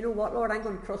to say, do you know what, Lord, I'm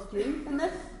going to trust you in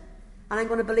this, and I'm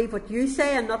going to believe what you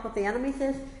say and not what the enemy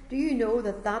says. Do you know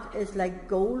that that is like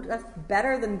gold? That's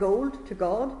better than gold to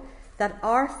God. That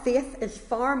our faith is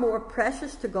far more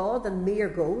precious to God than mere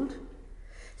gold.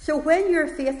 So when your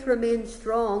faith remains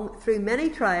strong through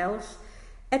many trials,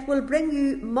 it will bring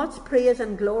you much praise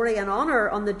and glory and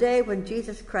honour on the day when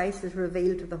Jesus Christ is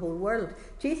revealed to the whole world.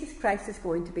 Jesus Christ is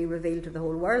going to be revealed to the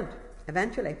whole world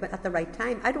eventually, but at the right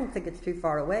time. I don't think it's too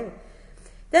far away.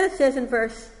 Then it says in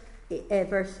verse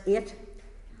 8,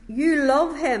 you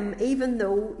love him even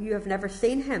though you have never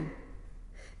seen him.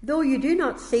 Though you do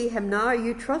not see him now,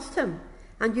 you trust him,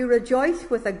 and you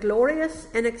rejoice with a glorious,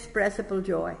 inexpressible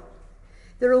joy.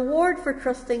 The reward for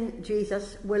trusting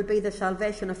Jesus will be the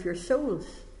salvation of your souls.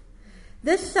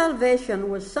 This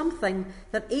salvation was something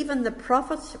that even the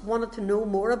prophets wanted to know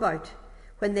more about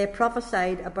when they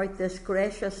prophesied about this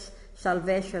gracious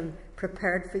salvation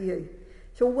prepared for you.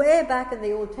 So way back in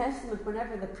the Old Testament,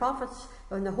 whenever the prophets,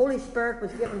 when the Holy Spirit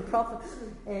was giving prophets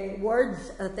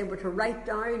words that they were to write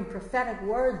down, prophetic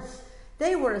words,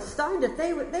 they were astounded.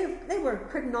 They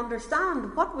couldn't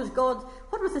understand what was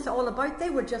this all about.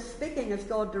 They were just speaking as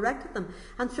God directed them.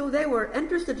 And so they were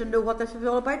interested to know what this was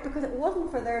all about, because it wasn't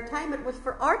for their time, it was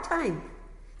for our time.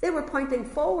 They were pointing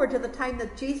forward to the time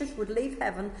that Jesus would leave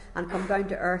heaven and come down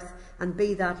to earth and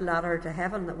be that ladder to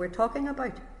heaven that we're talking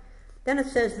about. Then it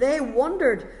says, they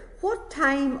wondered what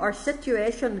time or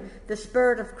situation the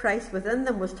Spirit of Christ within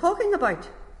them was talking about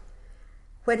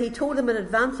when he told them in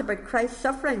advance about Christ's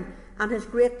suffering and his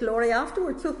great glory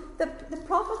afterwards. So the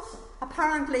prophets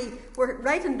apparently were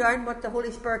writing down what the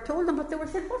Holy Spirit told them, but they were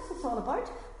saying, what's this all about?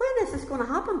 When is this going to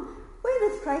happen?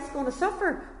 When is Christ going to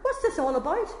suffer? What's this all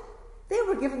about? They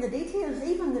were given the details,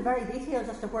 even the very details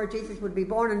as to where Jesus would be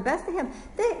born in Bethlehem.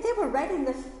 They were writing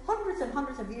this hundreds and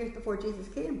hundreds of years before Jesus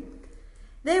came.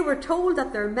 They were told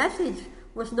that their message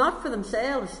was not for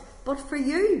themselves, but for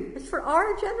you. It's for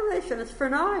our generation. It's for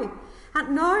now.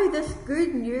 And now this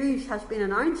good news has been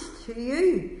announced to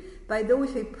you by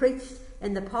those who preached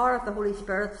in the power of the Holy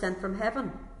Spirit sent from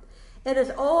heaven. It is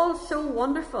all so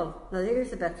wonderful. Now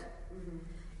here's the bit.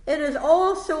 It is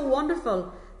all so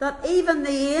wonderful that even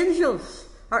the angels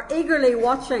are eagerly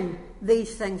watching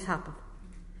these things happen.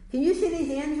 Can you see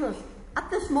these angels? At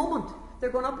this moment, they're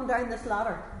going up and down this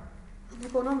ladder. And they're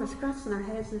going on, they're scratching their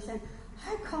heads and they're saying,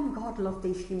 how come God loved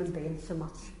these human beings so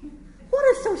much? What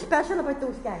is so special about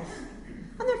those guys?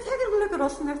 And they're taking a look at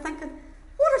us and they're thinking,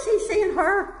 what is he saying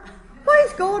her? Why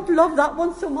does God love that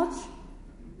one so much?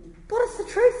 But it's the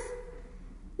truth.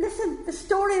 Listen, the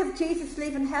story of Jesus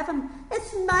leaving heaven,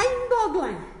 it's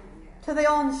mind-boggling to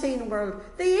the unseen world.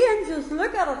 The angels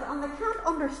look at it and they can't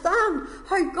understand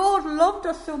how God loved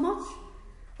us so much.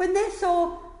 When they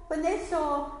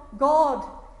saw God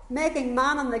making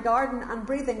man in the garden and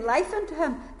breathing life into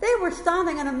him, they were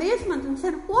standing in amazement and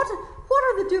saying, what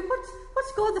are they doing?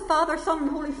 What's God the Father, Son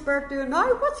and Holy Spirit doing now?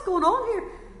 What's going on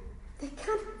here?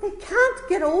 They can't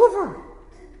get over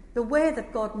the way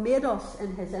that God made us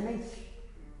in his image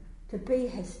to be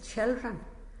his children,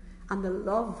 and the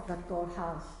love that God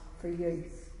has for you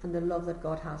and the love that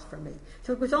God has for me.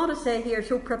 So it goes on to say here,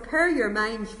 so prepare your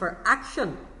minds for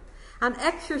action and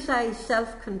exercise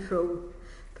self-control.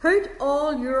 Put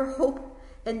all your hope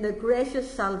in the gracious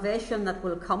salvation that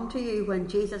will come to you when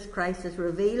Jesus Christ is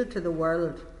revealed to the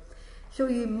world. So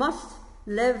you must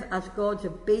live as God's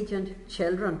obedient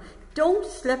children. Don't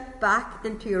slip back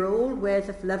into your old ways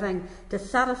of living to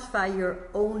satisfy your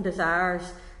own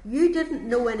desires. You didn't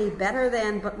know any better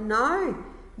then, but now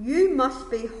you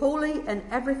must be holy in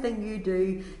everything you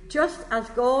do, just as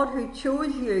God who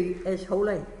chose you is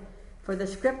holy. For the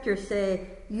scriptures say,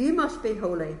 you must be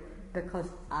holy because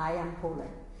I am holy.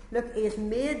 Look, he has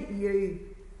made you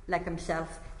like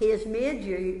himself. He has made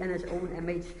you in his own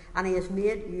image, and he has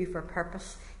made you for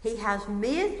purpose. He has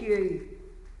made you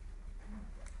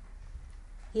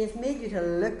to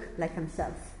look like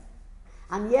himself.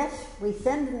 And yes, we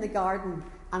sinned in the garden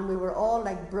and we were all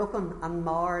like broken and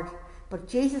marred, but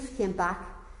Jesus came back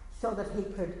so that he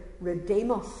could redeem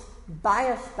us, buy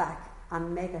us back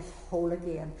and make us whole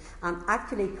again, and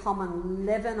actually come and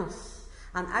live in us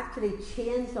and actually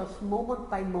change us moment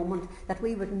by moment, that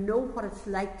we would know what it's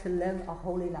like to live a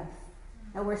holy life.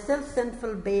 Now, we're still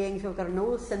sinful beings, we've got an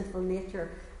old sinful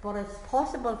nature, but it's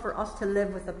possible for us to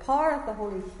live with the power of the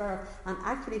Holy Spirit and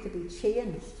actually to be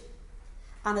changed.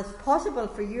 And it's possible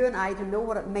for you and I to know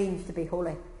what it means to be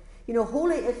holy. You know,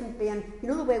 holy isn't being, you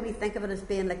know, the way we think of it as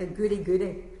being like a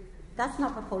goody-goody. That's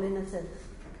not what holiness is.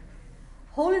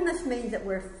 Holiness means that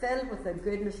we're filled with the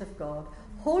goodness of God.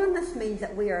 Holiness means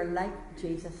that we are like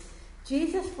Jesus.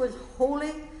 Jesus was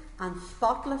holy and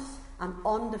spotless and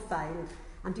undefiled.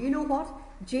 And do you know what?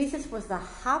 Jesus was the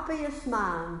happiest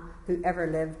man who ever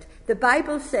lived. The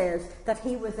Bible says that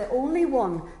he was the only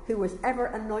one who was ever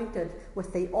anointed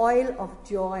with the oil of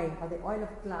joy or the oil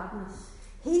of gladness.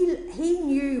 He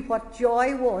knew what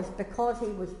joy was because he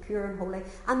was pure and holy.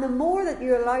 And the more that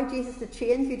you allow Jesus to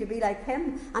change you to be like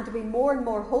him and to be more and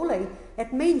more holy,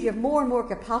 it means you have more and more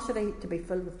capacity to be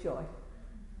filled with joy.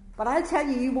 But I'll tell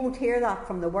you, you won't hear that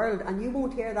from the world, and you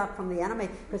won't hear that from the enemy,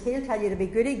 because he'll tell you to be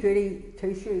goody-goody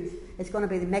two-shoes. It's going to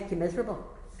be to make you miserable.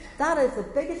 That is the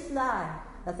biggest lie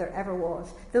that there ever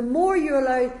was. The more you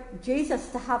allow Jesus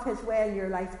to have his way in your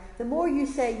life, the more you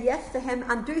say yes to him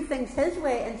and do things his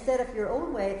way instead of your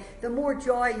own way, the more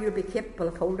joy you'll be capable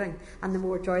of holding, and the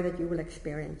more joy that you will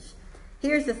experience.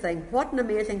 Here's the thing, what an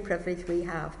amazing privilege we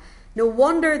have. No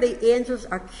wonder the angels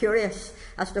are curious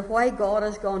as to why God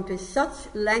has gone to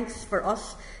such lengths for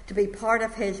us to be part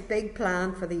of his big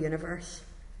plan for the universe.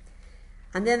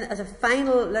 And then as a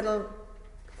final little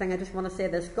thing, I just want to say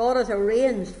this. God has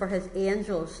arranged for his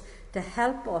angels to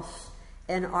help us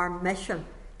in our mission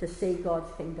to see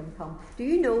God's kingdom come. Do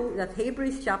you know that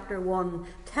Hebrews chapter 1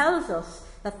 tells us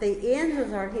that the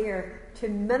angels are here to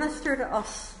minister to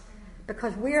us?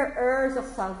 Because we are heirs of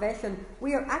salvation.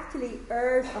 We are actually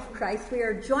heirs of Christ. We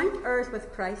are joint heirs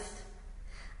with Christ.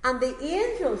 And the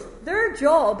angels, their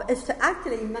job is to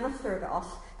actually minister to us.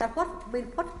 What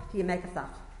do you make of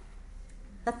that?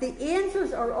 That the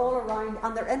angels are all around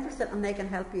and they're interested and they can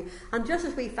help you. And just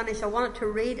as we finish, I wanted to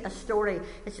read a story.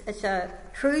 It's a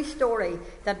true story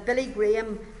that Billy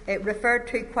Graham referred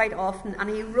to quite often. And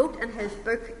he wrote in his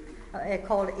book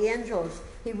called Angels,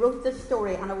 he wrote this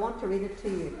story, and I want to read it to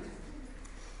you.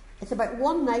 It's about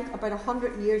one night, about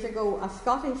 100 years ago, a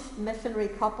Scottish missionary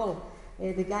couple,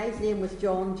 the guy's name was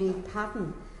John G.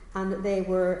 Patton, and they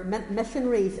were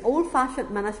missionaries,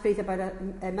 old-fashioned ministries,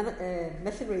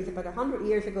 missionaries about 100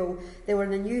 years ago. They were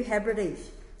in the New Hebrides.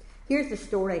 Here's the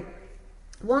story.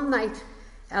 One night,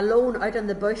 alone out in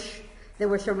the bush, they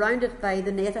were surrounded by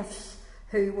the natives,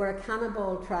 who were a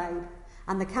cannibal tribe,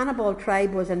 and the cannibal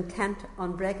tribe was intent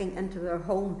on breaking into their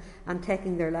home and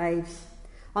taking their lives.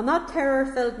 On that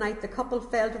terror-filled night, the couple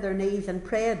fell to their knees and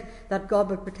prayed that God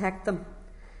would protect them.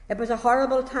 It was a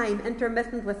horrible time.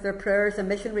 Intermittent with their prayers, the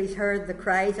missionaries heard the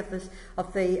cries of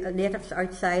the natives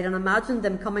outside and imagined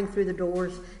them coming through the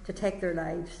doors to take their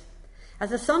lives. As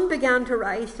the sun began to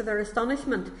rise, to their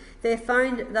astonishment, they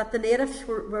found that the natives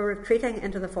were retreating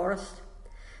into the forest.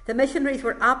 The missionaries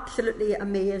were absolutely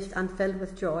amazed and filled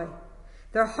with joy.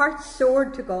 Their hearts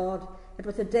soared to God. It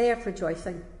was a day of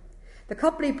rejoicing. The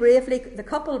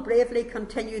couple bravely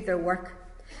continued their work.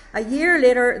 A year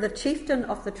later, the chieftain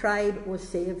of the tribe was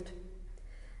saved.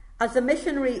 As the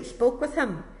missionary spoke with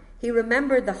him, he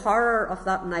remembered the horror of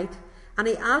that night, and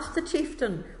he asked the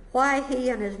chieftain why he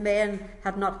and his men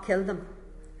had not killed them.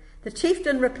 The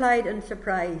chieftain replied in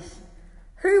surprise,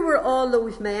 "Who were all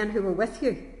those men who were with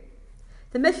you?"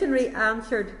 The missionary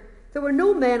answered, "There were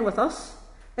no men with us.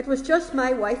 It was just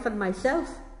my wife and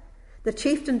myself." The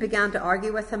chieftain began to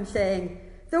argue with him, saying,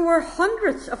 "There were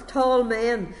hundreds of tall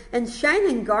men in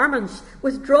shining garments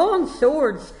with drawn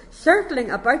swords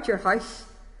circling about your house,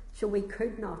 so we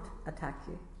could not attack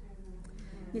you."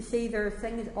 You see, there are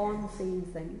things, unseen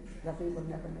things, that we will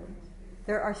never know.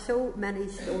 There are so many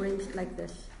stories like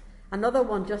this. Another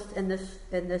one just in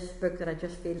this book that I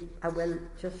just feel I will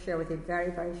just share with you, very,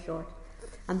 very short.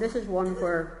 And this is one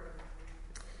where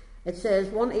it says,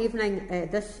 one evening,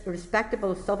 this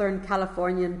respectable Southern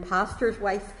Californian pastor's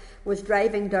wife was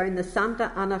driving down the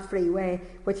Santa Ana freeway,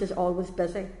 which is always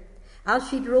busy. As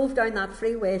she drove down that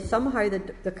freeway, somehow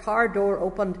the car door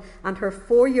opened and her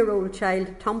 4-year-old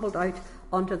child tumbled out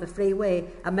onto the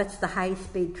freeway amidst the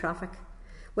high-speed traffic.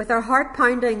 With her heart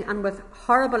pounding and with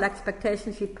horrible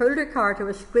expectation, she pulled her car to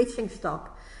a screeching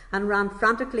stop and ran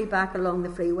frantically back along the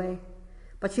freeway.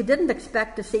 But she didn't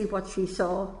expect to see what she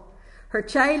saw. Her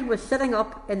child was sitting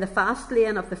up in the fast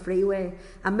lane of the freeway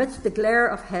amidst the glare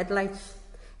of headlights,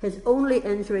 his only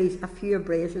injuries a few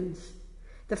abrasions.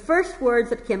 The first words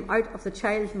that came out of the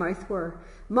child's mouth were,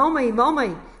 "Mommy,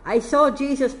 Mommy, I saw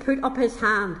Jesus put up his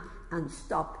hand and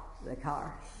stop the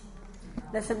car."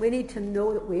 Listen, we need to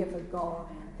know that we have a God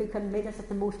who can meet us at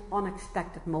the most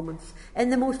unexpected moments, in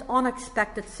the most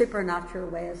unexpected supernatural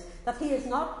ways, that he is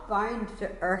not bound to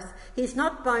earth. He's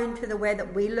not bound to the way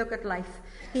that we look at life.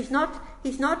 He's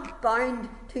not bound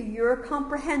to your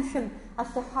comprehension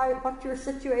as to what your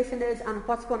situation is and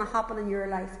what's going to happen in your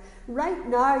life. Right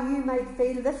now you might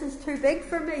feel, this is too big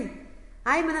for me.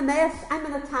 I'm in a mess, I'm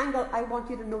in a tangle. I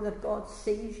want you to know that God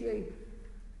sees you.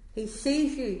 He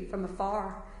sees you from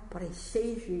afar, but he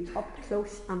sees you up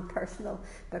close and personal,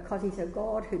 because he's a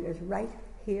God who is right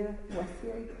here with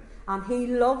you. And he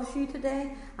loves you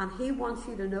today, and he wants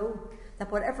you to know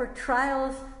that whatever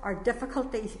trials or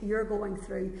difficulties you're going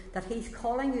through, that he's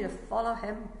calling you to follow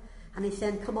him, And he's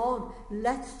saying, come on,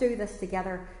 let's do this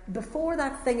together. Before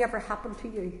that thing ever happened to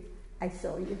you, I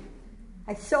saw you.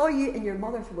 I saw you in your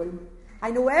mother's womb.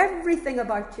 I know everything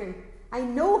about you. I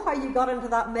know how you got into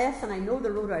that mess, and I know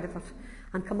the road out of it.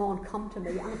 And come on, come to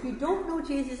me. And if you don't know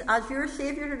Jesus as your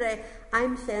Saviour today,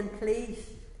 I'm saying, please,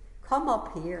 come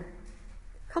up here.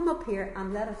 Come up here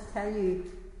and let us tell you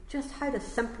just how to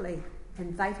simply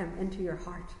invite him into your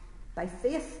heart. By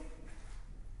faith.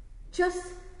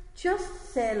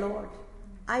 Just say, Lord,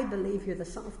 I believe you're the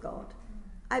Son of God.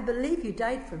 I believe you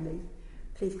died for me.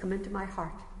 Please come into my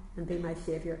heart and be my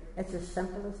Saviour. It's as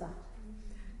simple as that.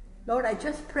 Lord, I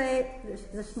just pray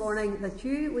this morning that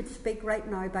you would speak right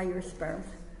now by your Spirit.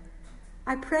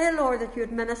 I pray, Lord, that you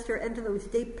would minister into those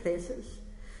deep places.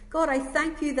 God, I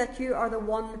thank you that you are the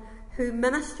one who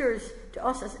ministers to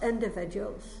us as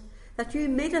individuals, that you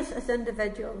meet us as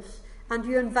individuals and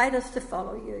you invite us to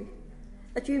follow you,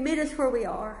 that you meet us where we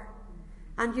are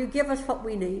and you give us what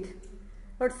we need.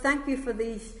 Lord, thank you for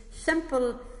these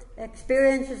simple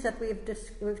experiences that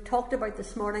we've talked about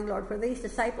this morning, Lord, where these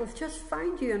disciples just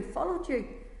found you and followed you,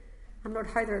 and Lord,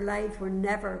 how their lives were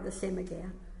never the same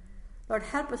again. Lord,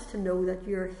 help us to know that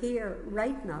you're here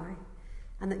right now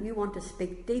and that you want to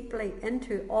speak deeply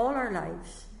into all our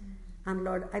lives. And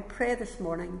Lord, I pray this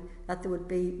morning that there would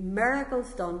be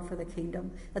miracles done for the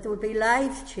kingdom, that there would be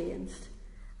lives changed.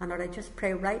 And Lord, I just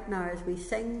pray right now as we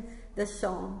sing this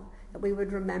song that we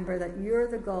would remember that you're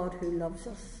the God who loves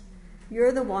us.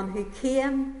 You're the one who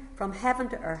came from heaven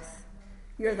to earth.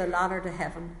 You're the ladder to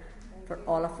heaven for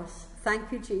all of us.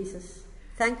 Thank you, Jesus.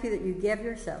 Thank you that you gave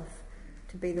yourself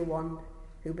to be the one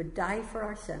who would die for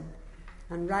our sin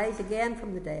and rise again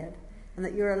from the dead, and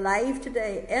that you're alive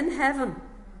today in heaven.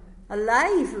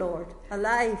 Alive, Lord,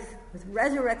 alive with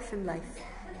resurrection life.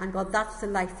 And God, that's the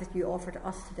life that you offer to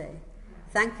us today.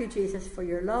 Thank you, Jesus, for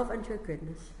your love and your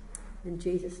goodness. In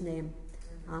Jesus' name,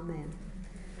 amen.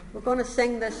 We're going to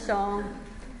sing this song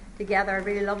together. I'd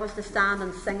really love us to stand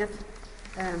and sing it.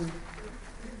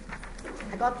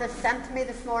 I got this sent to me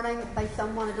this morning by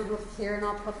someone. I don't know if it's here or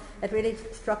not, but it really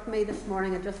struck me this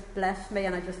morning. It just blessed me,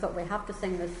 and I just thought we have to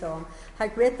sing this song. How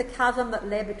great the chasm that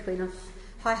lay between us.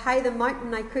 How high the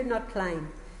mountain I could not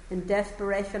climb. In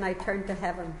desperation I turned to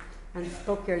heaven and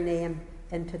spoke your name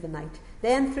into the night.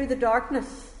 Then through the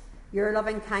darkness, your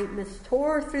loving kindness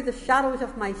tore through the shadows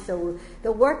of my soul.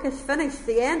 The work is finished,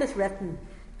 the end is written.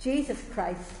 Jesus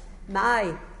Christ,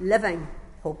 my living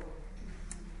hope.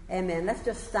 Amen. Let's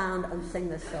just stand and sing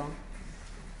this song.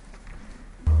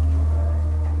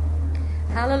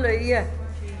 Hallelujah.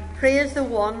 Praise the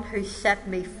one who set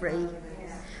me free.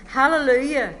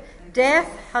 Hallelujah.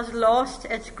 Death has lost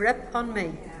its grip on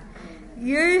me.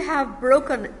 You have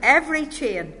broken every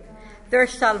chain.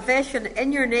 There's salvation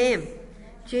in your name.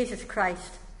 Jesus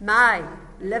Christ, my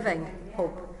living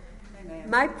hope. Amen.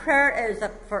 My prayer is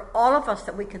that for all of us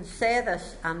that we can say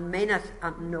this and mean it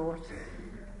and know it.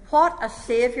 What a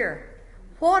Saviour.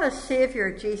 What a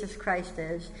Saviour Jesus Christ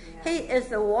is. He is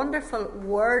the wonderful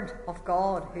Word of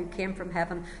God who came from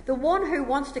heaven. The one who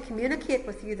wants to communicate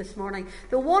with you this morning.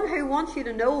 The one who wants you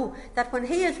to know that when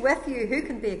he is with you, who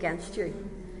can be against you?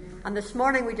 And this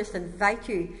morning we just invite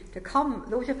you to come.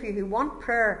 Those of you who want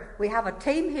prayer, we have a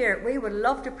team here. We would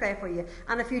love to pray for you.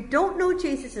 And if you don't know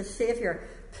Jesus as Saviour,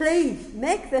 please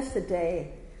make this the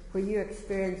day where you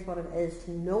experience what it is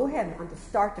to know him and to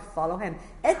start to follow him.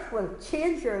 It will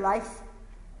change your life.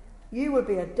 You will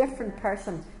be a different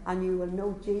person and you will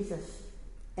know Jesus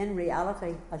in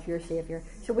reality as your Saviour.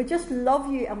 So we just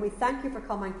love you and we thank you for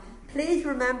coming. Please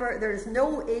remember there is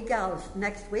no e-gals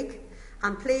next week.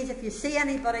 And please, if you see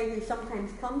anybody who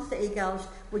sometimes comes to e-gals,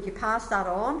 would you pass that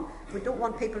on? We don't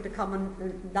want people to come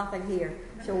and nothing here.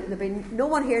 So there'll be no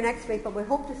one here next week, but we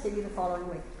hope to see you the following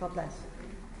week. God bless.